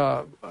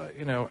for,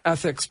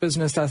 ethics,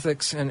 business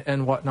ethics,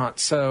 and whatnot.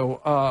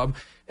 So,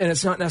 and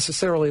it's not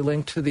necessarily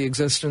linked to the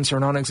existence or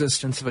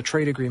non-existence of a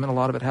trade agreement. A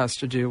lot of it has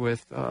to do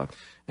with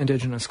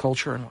indigenous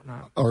culture and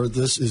whatnot.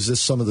 Is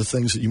this some of the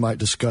things that you might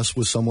discuss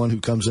with someone who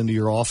comes into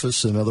your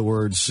office? In other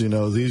words,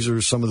 these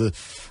are some of the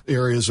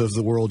areas of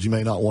the world you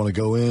may not want to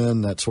go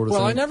in, that sort of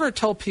thing? Well, I never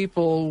tell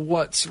people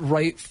what's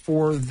right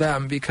for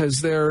them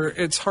because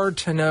it's hard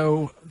to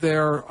know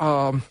their,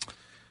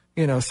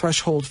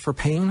 threshold for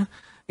pain.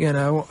 There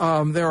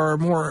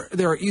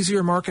are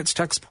easier markets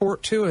to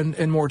export to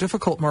and more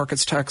difficult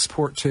markets to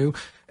export to.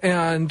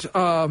 And,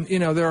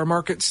 there are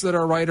markets that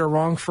are right or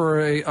wrong for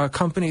a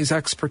company's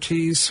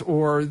expertise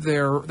or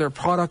their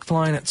product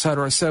line, et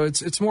cetera. So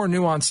it's more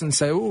nuanced than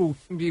say,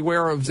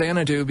 beware of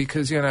Xanadu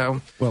because,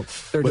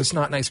 they're just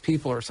not nice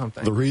people or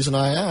something. The reason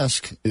I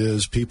ask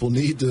is people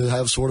need to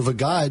have sort of a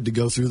guide to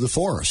go through the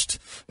forest.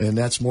 And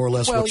that's more or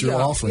less what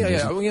you're offering.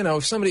 Yeah.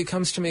 If somebody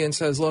comes to me and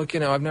says, look,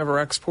 I've never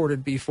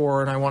exported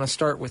before and I want to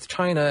start with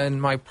China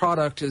and my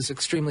product is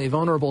extremely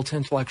vulnerable to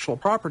intellectual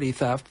property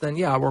theft, then,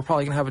 we're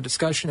probably going to have a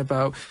discussion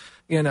about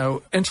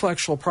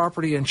intellectual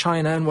property in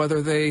China and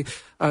whether they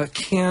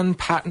can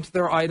patent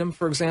their item,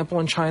 for example,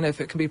 in China,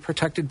 if it can be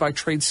protected by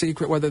trade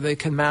secret, whether they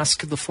can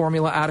mask the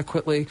formula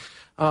adequately,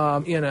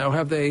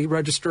 have they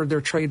registered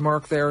their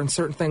trademark there and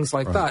certain things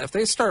like that. If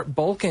they start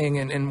bulking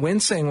and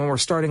wincing when we're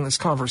starting this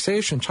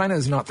conversation, China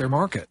is not their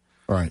market.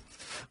 Right.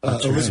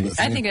 Elizabeth,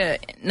 I think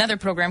another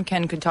program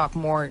Ken could talk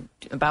more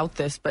about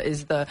this, but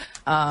is the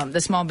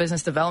Small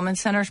Business Development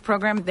Centers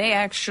program. They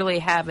actually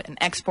have an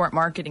export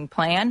marketing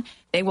plan.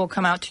 They will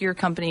come out to your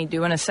company,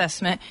 do an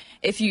assessment.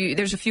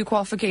 There's a few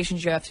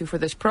qualifications you have to for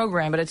this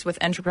program, but it's with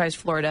Enterprise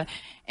Florida,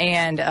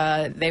 and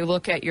they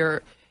look at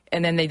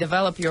and then they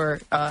develop your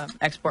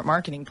export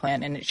marketing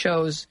plan, and it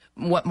shows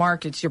what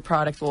markets your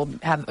product will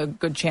have a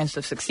good chance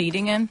of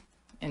succeeding in.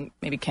 and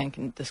maybe Ken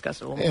can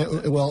discuss it a little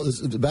more. Well,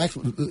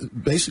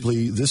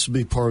 basically, this would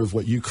be part of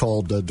what you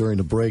called during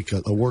the break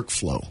a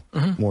workflow,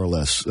 more or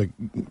less.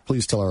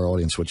 Please tell our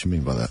audience what you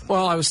mean by that.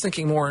 Well, I was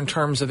thinking more in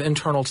terms of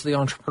internal to the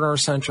Entrepreneur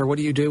Center. What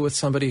do you do with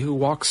somebody who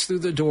walks through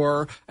the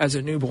door as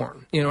a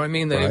newborn? You know what I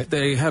mean?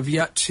 They have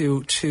yet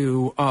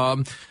to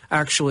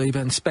actually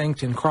been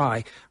spanked and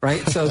cry,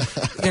 right? So,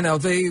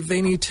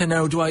 they need to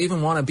know, do I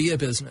even want to be a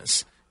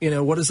business?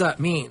 What does that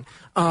mean?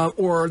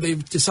 Or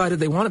they've decided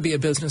they want to be a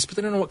business, but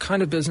they don't know what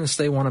kind of business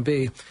they want to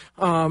be.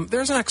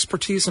 There's an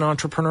expertise in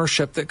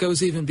entrepreneurship that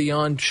goes even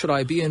beyond should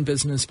I be in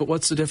business, but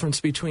what's the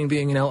difference between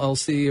being an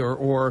LLC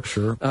or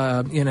sure.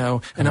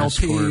 An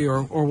LP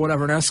or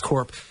whatever, an S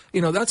Corp.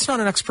 That's not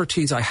an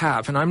expertise I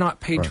have, and I'm not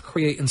paid to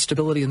create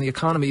instability in the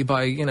economy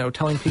by,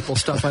 telling people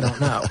stuff I don't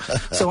know.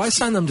 So I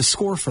send them to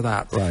SCORE for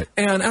that. Right.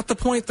 And at the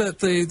point that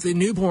the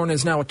newborn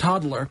is now a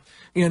toddler,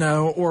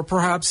 or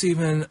perhaps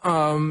even,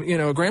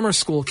 a grammar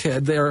school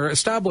kid, they're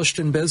established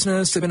in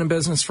business. They've been in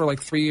business for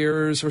like 3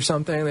 years or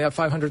something. They have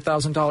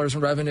 $500,000 in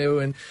revenue,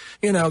 and,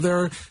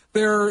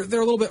 they're a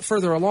little bit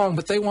further along,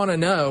 but they want to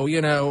know,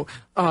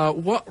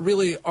 what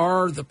really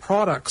are the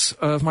products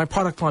of my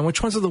product line?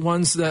 Which ones are the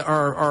ones that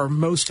are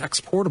most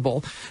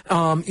exportable?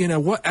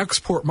 What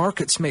export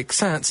markets make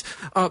sense?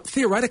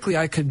 Theoretically,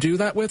 I could do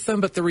that with them,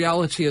 but the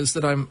reality is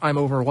that I'm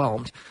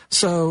overwhelmed.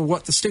 So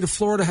what the state of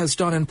Florida has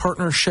done in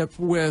partnership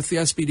with the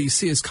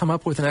SBDC is come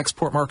up with an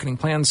export marketing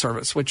plan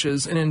service, which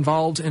is an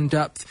involved,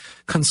 in-depth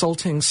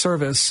consulting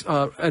service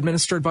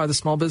administered by the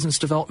Small Business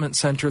Development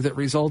Center that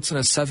results in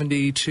a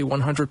 70 to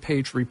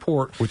 100-page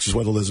report. Which is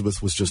what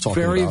Elizabeth was just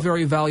talking about. Very,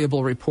 very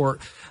valuable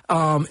report.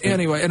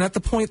 Anyway, and at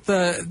the point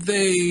that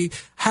they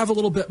have a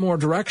little bit more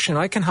direction,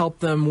 I can help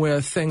them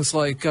with things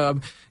like,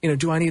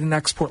 do I need an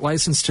export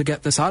license to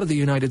get this out of the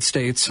United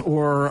States?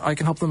 Or I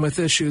can help them with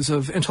issues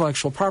of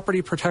intellectual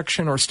property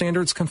protection or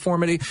standards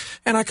conformity.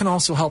 And I can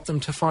also help them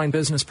to find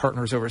business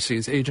partners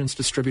overseas, agents,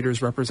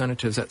 distributors,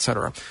 representatives, et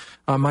cetera.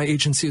 My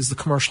agency is the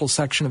commercial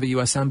section of the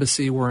U.S.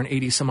 Embassy. We're in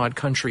 80-some-odd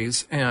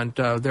countries, and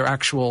they're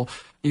actual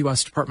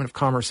U.S. Department of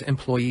Commerce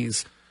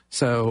employees.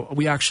 So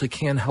we actually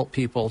can help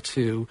people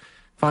to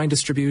find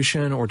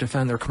distribution or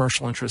defend their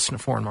commercial interests in a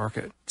foreign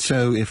market.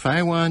 So if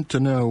I want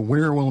to know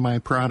where will my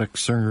product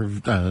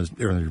serve or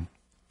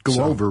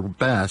over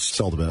best,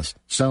 sell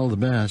the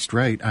best,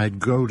 right? I'd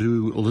go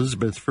to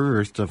Elizabeth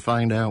first to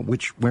find out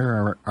where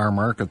are our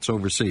markets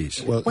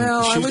overseas.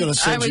 Well she's going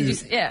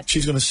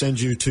to send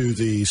you to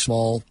the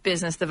Small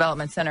Business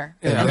Development Center.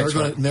 And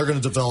they're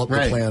going to develop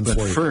the plan for you.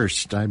 But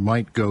first, I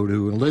might go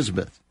to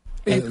Elizabeth.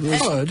 And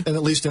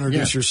at least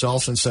introduce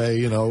yourself and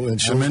say, and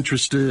I'm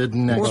interested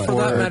in export. Or for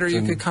that matter,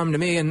 you could come to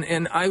me,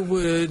 and I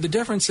would. The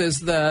difference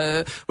is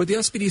that what the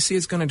SBDC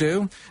is going to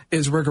do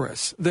is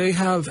rigorous. They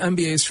have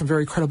MBAs from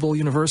very credible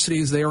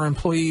universities. They are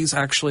employees,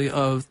 actually,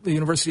 of the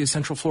University of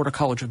Central Florida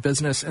College of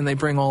Business, and they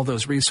bring all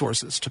those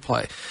resources to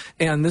play.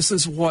 And this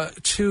is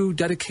what 2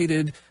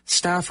 dedicated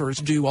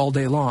staffers do all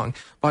day long.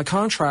 By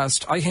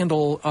contrast, I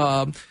handle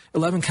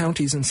 11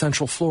 counties in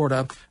Central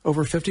Florida.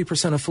 Over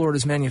 50% of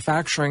Florida's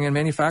manufacturing, and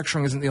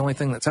manufacturing isn't the only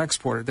thing that's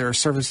exported. There are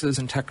services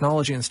and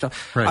technology and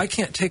stuff. Right. I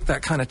can't take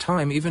that kind of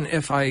time, even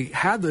if I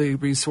had the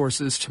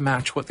resources to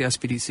match what the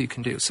SBDC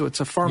can do. So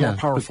it's a far more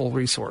powerful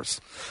resource.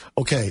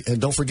 Okay,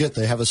 and don't forget,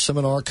 they have a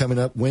seminar coming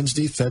up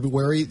Wednesday,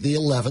 February the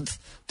 11th.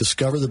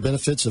 Discover the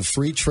benefits of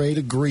free trade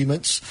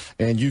agreements,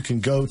 and you can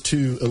go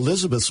to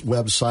Elizabeth's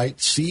website,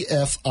 cfito.org,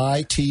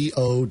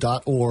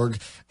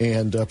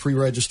 and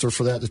pre-register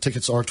for that. The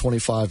tickets are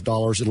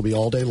 $25. It'll be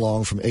all day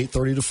long from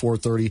 8:30 to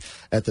 4:30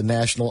 at the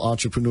National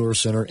Entrepreneur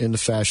Center in the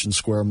Fashion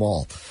Square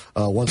Mall.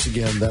 Once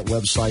again, that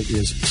website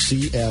is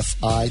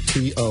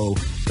cfito.org.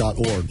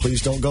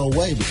 Please don't go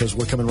away, because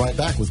we're coming right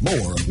back with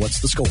more of What's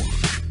the Score?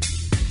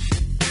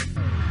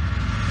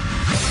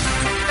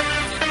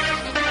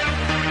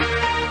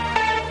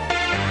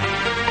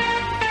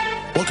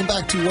 Welcome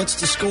back to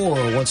What's the Score?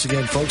 Once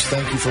again, folks,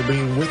 thank you for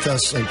being with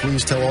us, and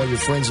please tell all your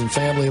friends and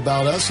family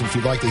about us. And if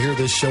you'd like to hear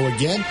this show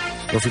again,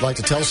 or if you'd like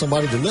to tell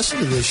somebody to listen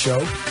to this show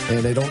and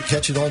they don't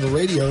catch it on the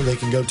radio, they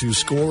can go to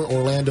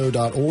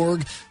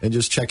scoreorlando.org and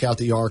just check out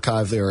the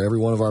archive there. Every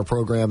one of our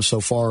programs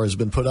so far has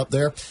been put up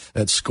there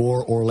at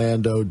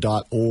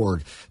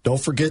scoreorlando.org.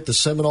 Don't forget the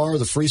seminar,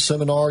 the free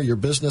seminar, Your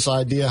Business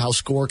Idea, How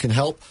SCORE Can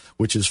Help,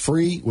 which is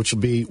free, which will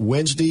be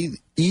Wednesday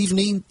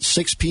evening,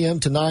 6 p.m.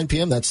 to 9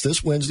 p.m. That's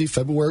this Wednesday,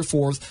 February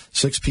 4th,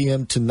 6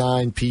 p.m. to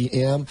 9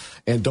 p.m.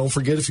 And don't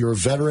forget, if you're a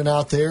veteran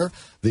out there,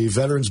 the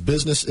Veterans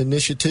Business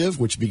Initiative,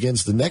 which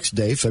begins the next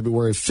day,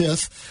 February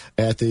 5th,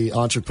 at the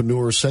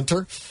Entrepreneur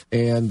Center.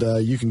 And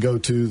you can go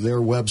to their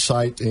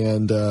website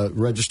and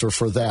register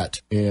for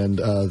that. And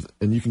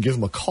you can give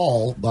them a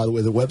call. By the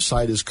way, the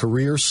website is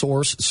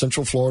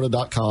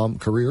careersourcecentralflorida.com,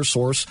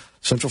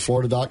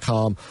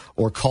 careersourcecentralflorida.com,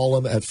 or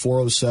call them at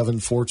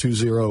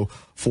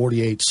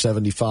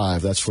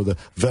 407-420-4875. That's for the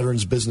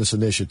Veterans Business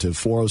Initiative,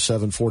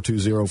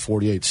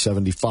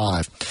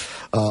 407-420-4875.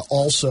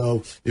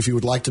 Also, if you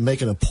would like to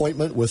make an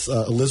appointment with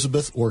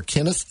Elizabeth or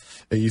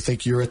Kenneth, you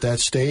think you're at that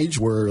stage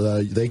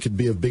where they could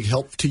be of big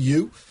help to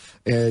you,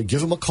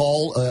 give them a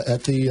call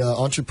at the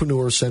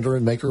Entrepreneur Center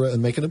and make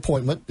an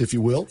appointment, if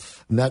you will.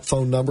 And that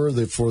phone number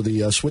for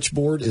the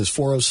switchboard is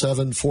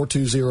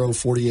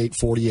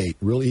 407-420-4848.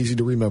 Real easy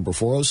to remember,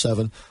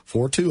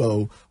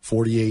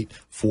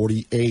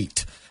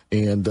 407-420-4848.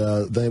 And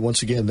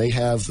once again, they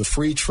have the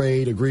Free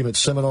Trade Agreement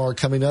Seminar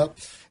coming up.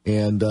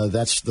 And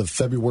that's the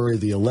February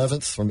the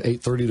 11th from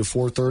 8:30 to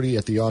 4:30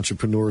 at the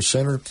Entrepreneur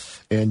Center.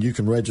 And you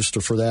can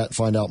register for that,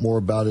 find out more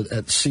about it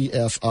at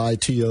cfito.org.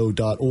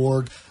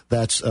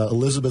 That's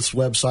Elizabeth's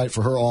website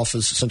for her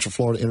office, Central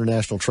Florida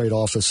International Trade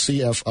Office,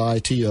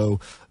 cfito.org.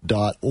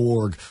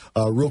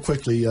 Real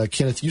quickly,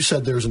 Kenneth, you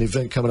said there's an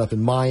event coming up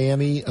in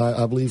Miami,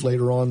 I believe,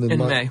 later on in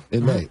May.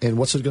 In May. And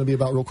what's it going to be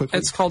about real quickly?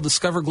 It's called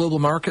Discover Global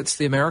Markets,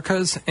 the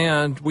Americas,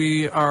 and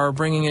we are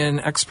bringing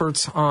in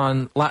experts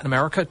on Latin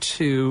America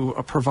to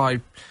provide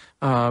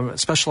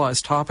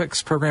specialized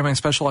topics, programming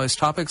specialized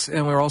topics,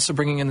 and we're also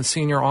bringing in the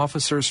senior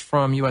officers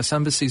from U.S.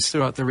 embassies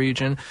throughout the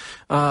region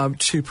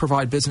to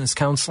provide business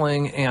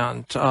counseling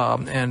and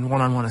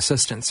one-on-one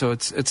assistance. So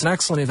it's an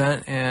excellent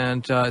event,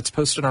 and it's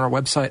posted on our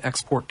website,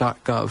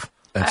 export.gov.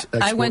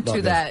 I went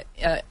to that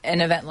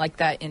an event like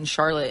that in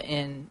Charlotte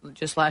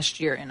just last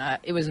year, and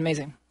it was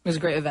amazing. It was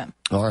a great event.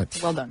 All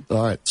right. Well done.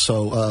 All right.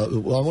 So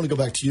I want to go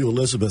back to you,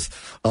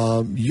 Elizabeth.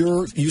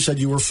 You said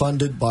you were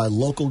funded by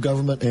local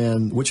government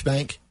and which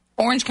bank?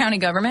 Orange County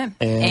government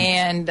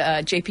and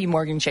JP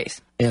Morgan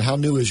Chase. And how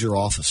new is your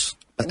office?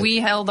 We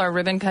held our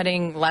ribbon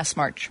cutting last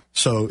March.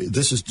 So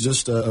this is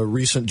just a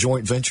recent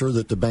joint venture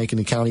that the bank and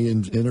the county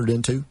entered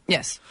into?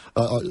 Yes.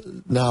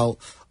 Now,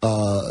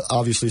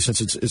 obviously, since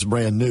it's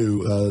brand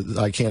new,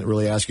 I can't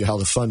really ask you how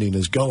the funding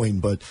is going,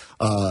 but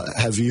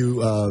have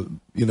you,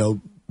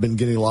 been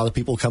getting a lot of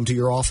people come to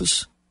your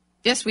office?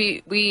 Yes,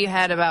 we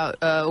had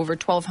about over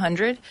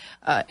 1,200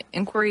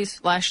 inquiries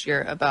last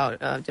year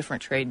about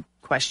different trade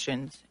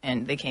questions,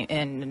 and they came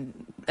in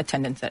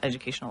attendance at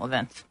educational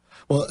events.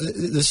 Well,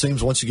 this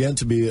seems once again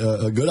to be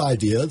a good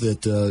idea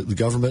that the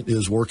government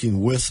is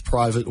working with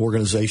private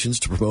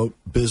organizations to promote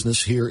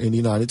business here in the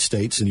United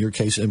States, in your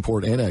case,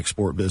 import and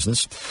export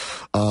business.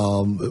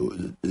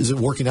 Is it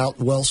working out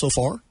well so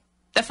far?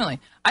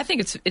 Definitely. I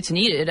think it's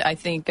needed. I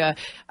think I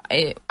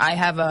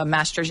have a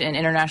master's in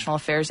international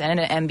affairs and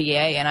an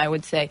MBA, and I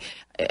would say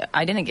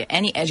I didn't get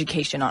any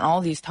education on all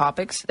these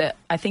topics that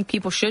I think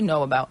people should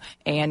know about.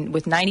 And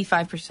with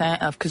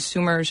 95% of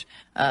consumers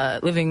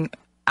living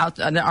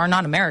out are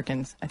not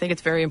Americans, I think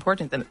it's very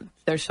important that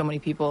there's so many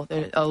people.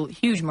 There's a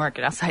huge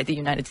market outside the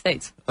United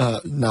States.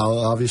 Now,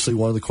 obviously,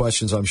 one of the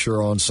questions I'm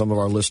sure on some of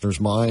our listeners'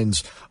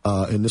 minds,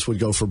 and this would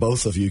go for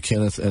both of you,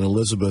 Kenneth and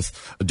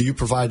Elizabeth, do you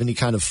provide any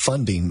kind of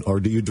funding, or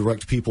do you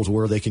direct people to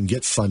where they can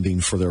get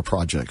funding for their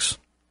projects?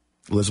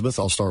 Elizabeth,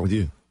 I'll start with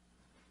you.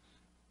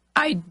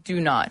 I do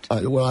not.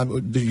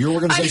 Your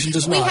organization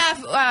does not.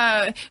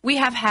 We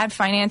have had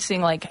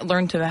financing, like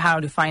learned how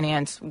to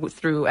finance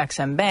through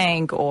XM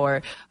Bank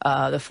or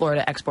the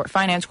Florida Export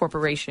Finance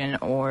Corporation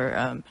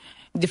or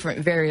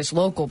different various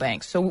local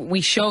banks. So we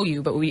show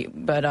you,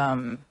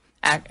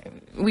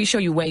 we show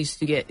you ways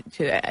to get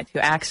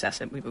to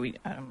access it.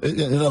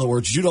 In other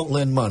words, you don't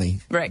lend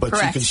money, right? But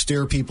Correct. You can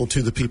steer people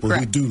to the people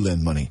Correct. who do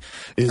lend money.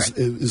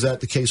 Is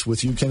that the case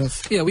with you,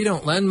 Kenneth? Yeah, we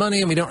don't lend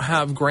money and we don't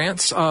have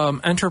grants.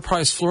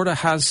 Enterprise Florida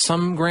has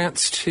some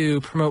grants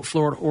to promote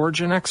Florida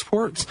origin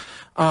exports,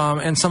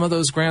 and some of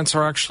those grants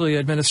are actually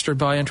administered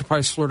by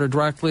Enterprise Florida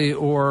directly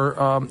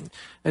or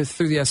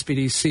through the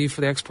SBDC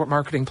for the Export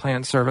Marketing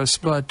Plan Service,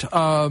 but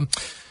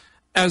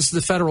as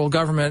the federal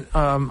government,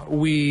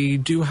 we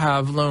do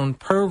have loan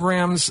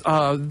programs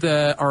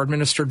that are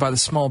administered by the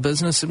Small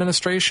Business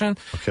Administration.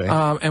 Okay.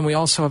 And we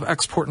also have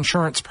export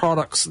insurance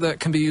products that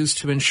can be used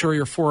to insure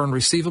your foreign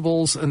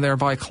receivables and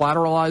thereby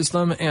collateralize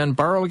them and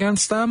borrow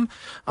against them.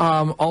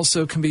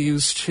 Also can be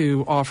used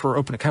to offer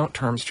open account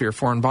terms to your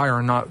foreign buyer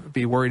and not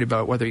be worried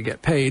about whether you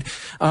get paid.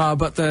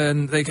 But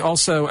then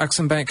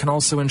Exim Bank can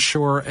also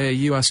insure a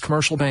U.S.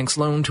 commercial bank's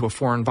loan to a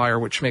foreign buyer,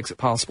 which makes it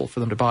possible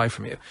for them to buy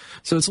from you.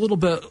 So it's a little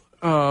bit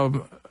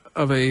of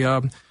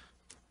a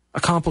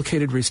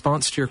complicated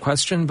response to your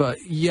question,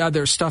 but yeah,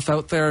 there's stuff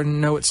out there.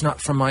 No, it's not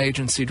from my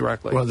agency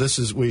directly. Well,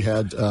 we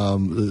had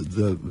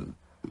the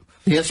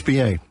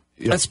SBA.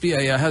 Yep.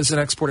 SBA has an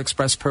Export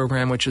Express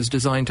program, which is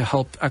designed to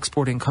help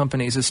exporting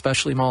companies,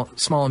 especially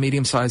small and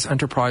medium-sized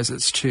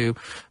enterprises, to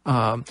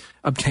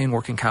obtain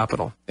working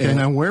capital. And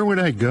now, where would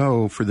I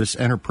go for this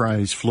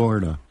Enterprise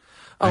Florida?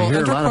 I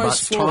hear a lot about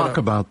talk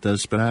about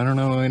this, but I don't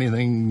know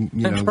anything,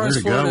 Enterprise where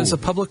to Florida go. is a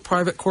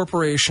public-private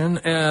corporation.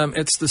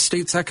 It's the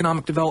state's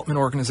economic development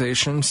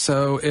organization,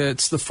 so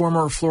it's the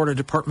former Florida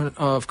Department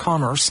of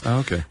Commerce.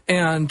 Okay.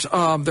 And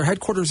their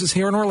headquarters is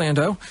here in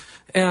Orlando.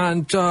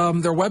 And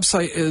their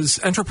website is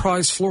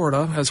Enterprise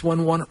Florida, as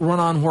one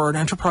run-on word,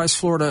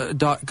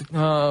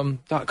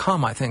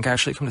 enterpriseflorida.com, I think,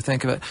 actually, come to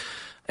think of it.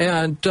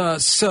 And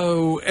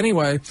so,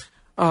 anyway,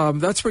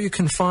 That's where you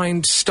can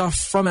find stuff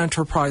from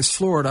Enterprise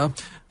Florida.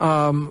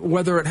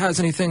 Whether it has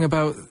anything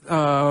about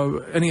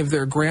any of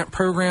their grant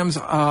programs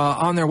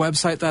on their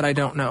website, that I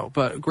don't know.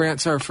 But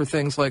grants are for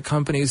things like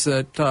companies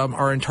that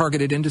are in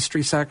targeted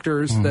industry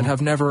sectors that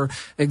have never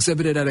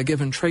exhibited at a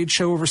given trade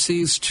show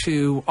overseas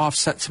to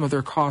offset some of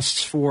their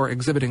costs for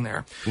exhibiting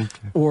there,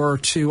 or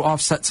to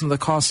offset some of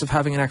the costs of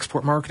having an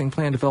export marketing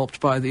plan developed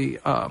by the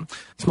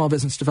Small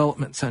Business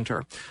Development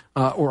Center,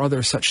 or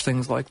other such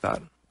things like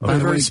that. By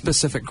very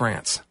specific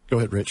grants. Go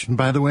ahead, Rich.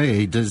 By the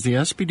way, does the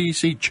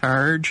SBDC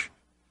charge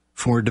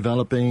for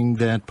developing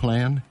that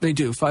plan? They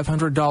do,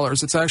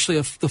 $500. It's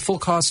actually, the full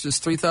cost is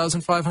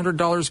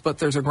 $3,500, but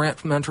there's a grant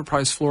from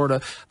Enterprise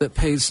Florida that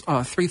pays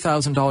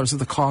 $3,000 of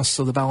the cost,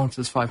 so the balance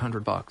is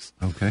 $500.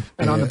 Okay.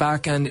 And on the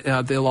back end,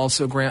 they'll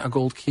also grant a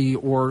gold key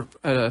or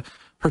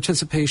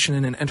participation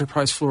in an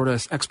Enterprise Florida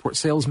export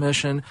sales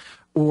mission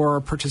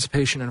or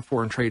participation in a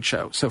foreign trade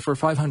show. So for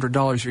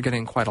 $500, you're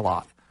getting quite a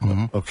lot.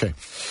 Okay.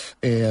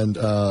 And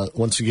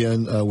once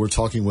again, we're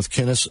talking with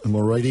Kenneth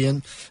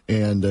Mouradian,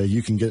 and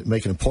you can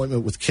make an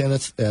appointment with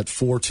Kenneth at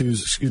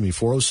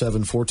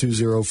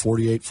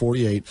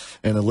 407-420-4848,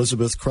 and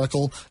Elizabeth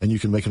Kreckle, and you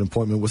can make an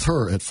appointment with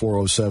her at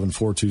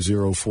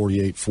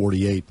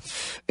 407-420-4848.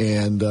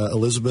 And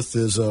Elizabeth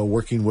is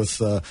working with,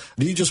 do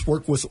you just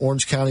work with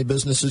Orange County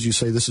businesses? You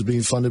say this is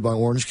being funded by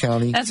Orange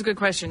County? That's a good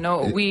question.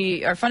 No,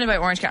 we are funded by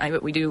Orange County,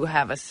 but we do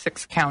have a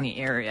 6-county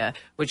area,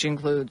 which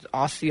includes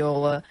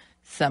Osceola,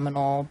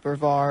 Seminole,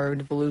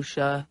 Brevard,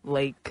 Volusia,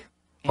 Lake,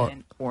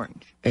 and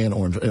Orange. And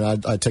Orange.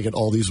 And I take it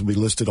all these will be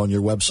listed on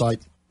your website?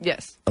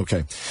 Yes.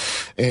 Okay.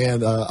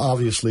 And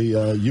obviously,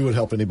 you would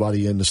help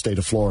anybody in the state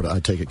of Florida,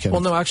 I take it, Kenneth.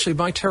 Well, no, actually,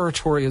 my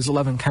territory is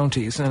 11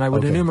 counties, and I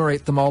would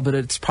enumerate them all, but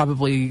it's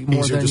probably more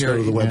easier than just your...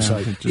 go to the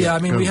website. Yeah, I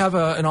mean, we have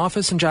an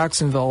office in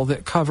Jacksonville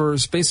that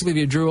covers, basically, if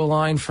you drew a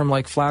line from,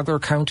 like, Flagler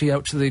County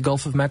out to the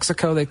Gulf of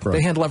Mexico, they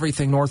handle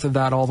everything north of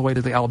that all the way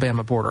to the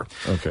Alabama border.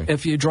 Okay.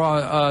 If you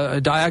draw a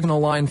diagonal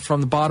line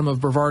from the bottom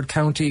of Brevard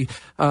County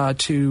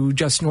to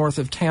just north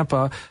of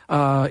Tampa,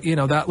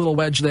 that little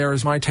wedge there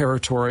is my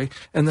territory.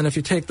 And then if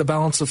you take the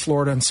balance of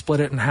Florida and split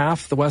it in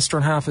half, the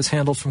western half is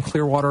handled from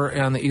Clearwater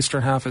and the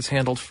eastern half is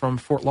handled from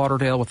Fort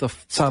Lauderdale with a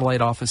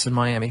satellite office in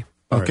Miami.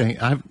 Okay.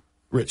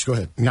 Rich, go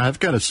ahead. I've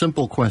got a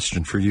simple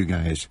question for you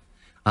guys.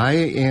 I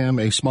am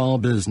a small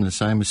business.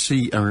 I'm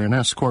an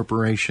S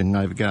corporation.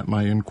 I've got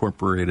my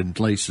incorporated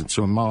license,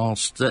 so I'm all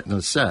set in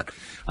a set.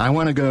 I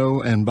want to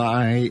go and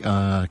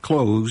buy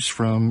clothes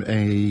from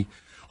a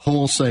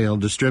wholesale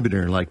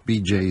distributor like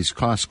BJ's,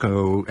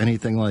 Costco,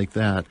 anything like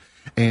that,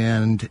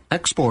 and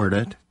export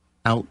it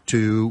out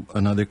to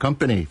another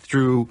company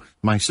through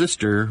my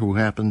sister who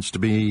happens to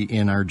be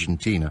in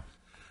Argentina.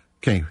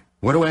 Okay,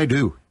 what do I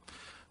do?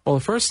 Well,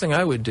 the first thing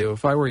I would do,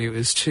 if I were you,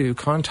 is to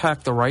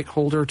contact the right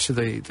holder to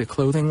the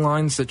clothing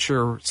lines that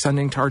you're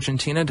sending to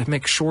Argentina to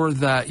make sure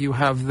that you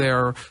have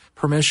their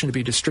permission to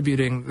be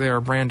distributing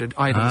their branded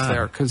items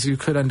there, because you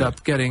could end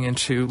up getting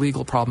into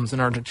legal problems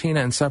in Argentina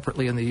and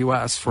separately in the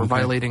U.S. for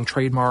violating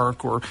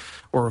trademark or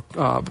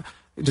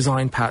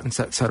design patents,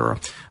 etc.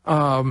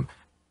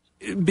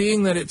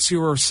 Being that it's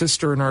your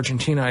sister in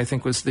Argentina, I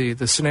think was the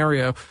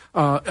scenario.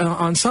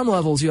 On some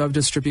levels, you have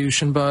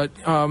distribution, but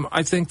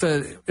I think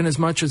that in as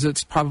much as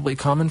it's probably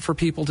common for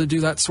people to do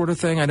that sort of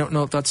thing, I don't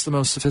know if that's the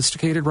most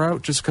sophisticated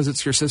route. Just because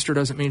it's your sister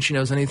doesn't mean she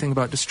knows anything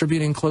about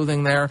distributing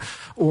clothing there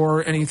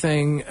or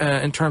anything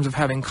in terms of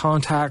having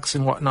contacts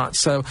and whatnot.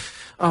 So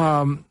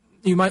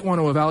you might want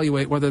to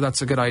evaluate whether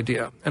that's a good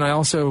idea. And I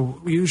also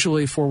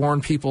usually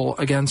forewarn people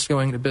against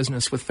going into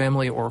business with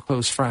family or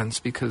close friends,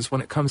 because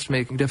when it comes to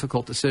making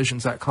difficult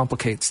decisions, that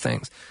complicates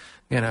things.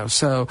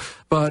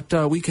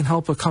 But we can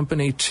help a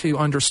company to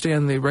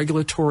understand the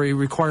regulatory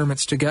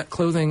requirements to get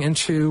clothing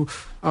into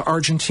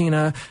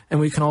Argentina, and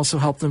we can also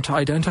help them to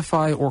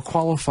identify or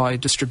qualify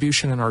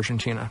distribution in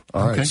Argentina.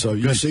 All right, so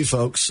you see,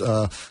 folks,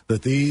 that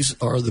these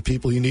are the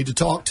people you need to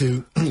talk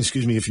to,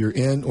 excuse me, if you're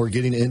in or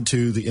getting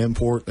into the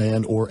import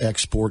and or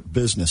export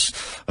business,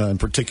 in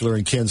particular,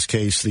 in Ken's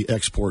case, the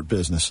export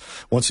business.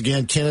 Once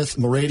again, Kenneth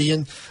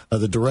Mouradian,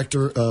 the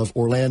director of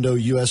Orlando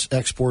U.S.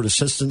 Export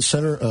Assistance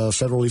Center, a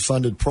federally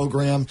funded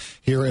program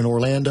here in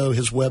Orlando.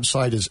 His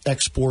website is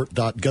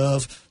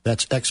export.gov.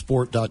 That's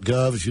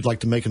export.gov. If you'd like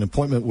to make an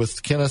appointment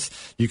with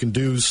Kenneth, you can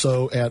do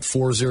so at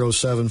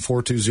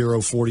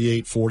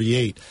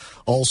 407-420-4848.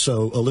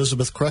 Also,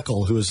 Elizabeth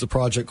Kreckle, who is the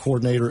project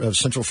coordinator of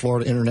Central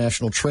Florida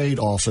International Trade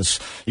Office.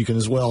 You can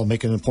as well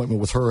make an appointment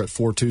with her at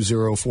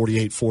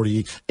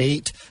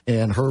 420-4848,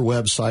 and her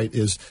website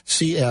is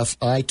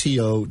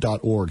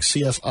cfito.org,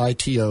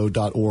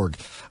 cfito.org.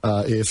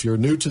 If you're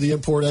new to the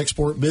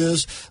import-export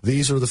biz,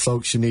 these are the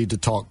folks you need to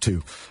talk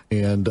to.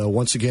 And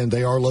once again,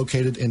 they are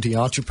located in the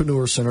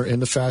Entrepreneur Center in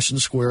the Fashion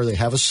Square. They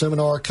have a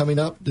seminar coming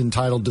up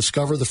entitled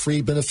Discover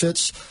the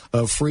Benefits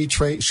of Free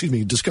Trade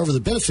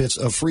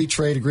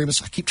Agreements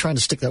agreements. I keep trying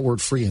to stick that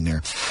word free in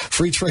there.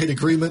 Free trade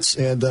agreements,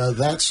 and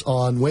that's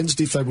on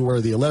Wednesday,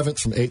 February the 11th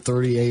from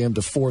 8:30 a.m.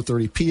 to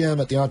 4:30 p.m.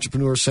 at the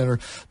Entrepreneur Center.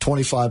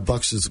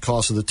 $25 is the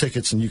cost of the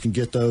tickets, and you can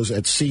get those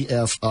at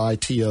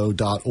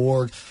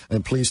cfito.org.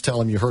 And please tell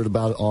them you heard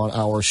about it on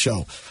our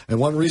show. And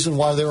one reason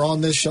why they're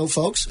on this show,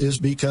 folks, is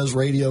because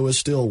radio is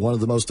still one of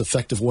the most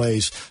effective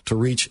ways to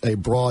reach a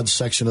broad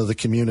section of the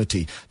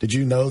community. Did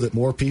you know that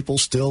more people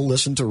still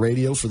listen to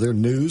radio for their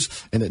news,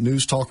 and that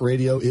News Talk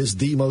Radio is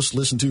the most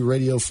listened to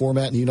radio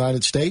format in the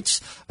United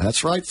States?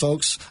 That's right,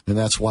 folks, and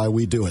that's why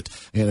we do it.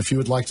 And if you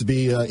would like to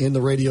be in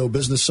the radio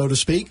business, so to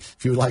speak,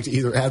 if you would like to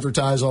either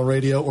advertise on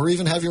radio or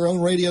even have your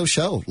own radio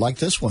show like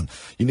this one,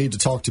 you need to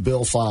talk to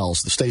Bill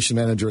Files, the station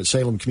manager at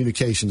Salem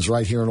Communications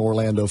right here in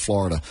Orlando,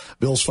 Florida.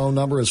 Bill's phone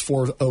number is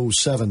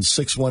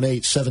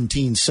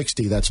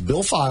 407-618-1760. That's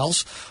Bill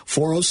Files,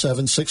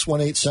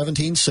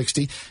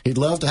 407-618-1760. He'd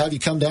love to have you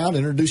come down,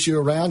 introduce you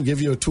around,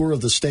 give you a tour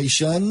of the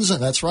stations.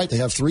 That's right, they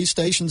have 3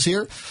 stations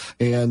here,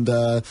 and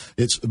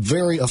it's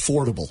very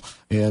affordable.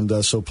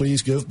 And so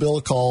please give Bill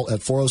a call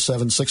at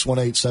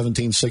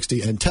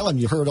 407-618-1760 and tell him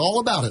you heard all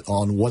about it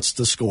on What's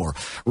the Score.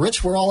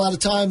 Rich, we're all out of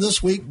time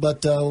this week,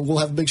 but we'll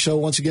have a big show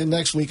once again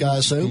next week, I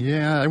assume.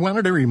 Yeah, I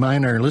wanted to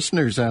remind our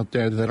listeners out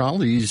there that all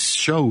these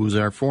shows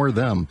are for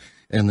them,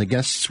 and the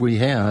guests we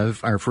have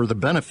are for the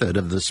benefit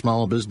of the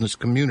small business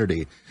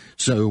community.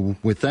 So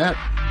with that,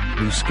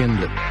 we skinned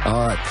it.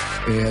 All right.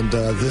 And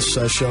this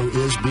show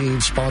is being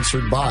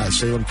sponsored by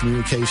Salem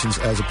Communications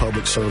as a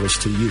public service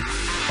to you.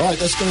 All right,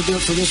 that's going to do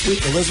it for this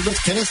week.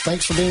 Elizabeth, Kenneth,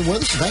 thanks for being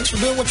with us. Thanks for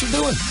doing what you're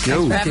doing.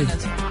 Thanks for having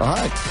us. All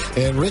right.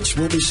 And Rich,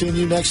 we'll be seeing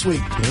you next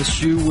week.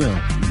 Yes, you will.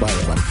 Bye,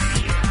 everybody.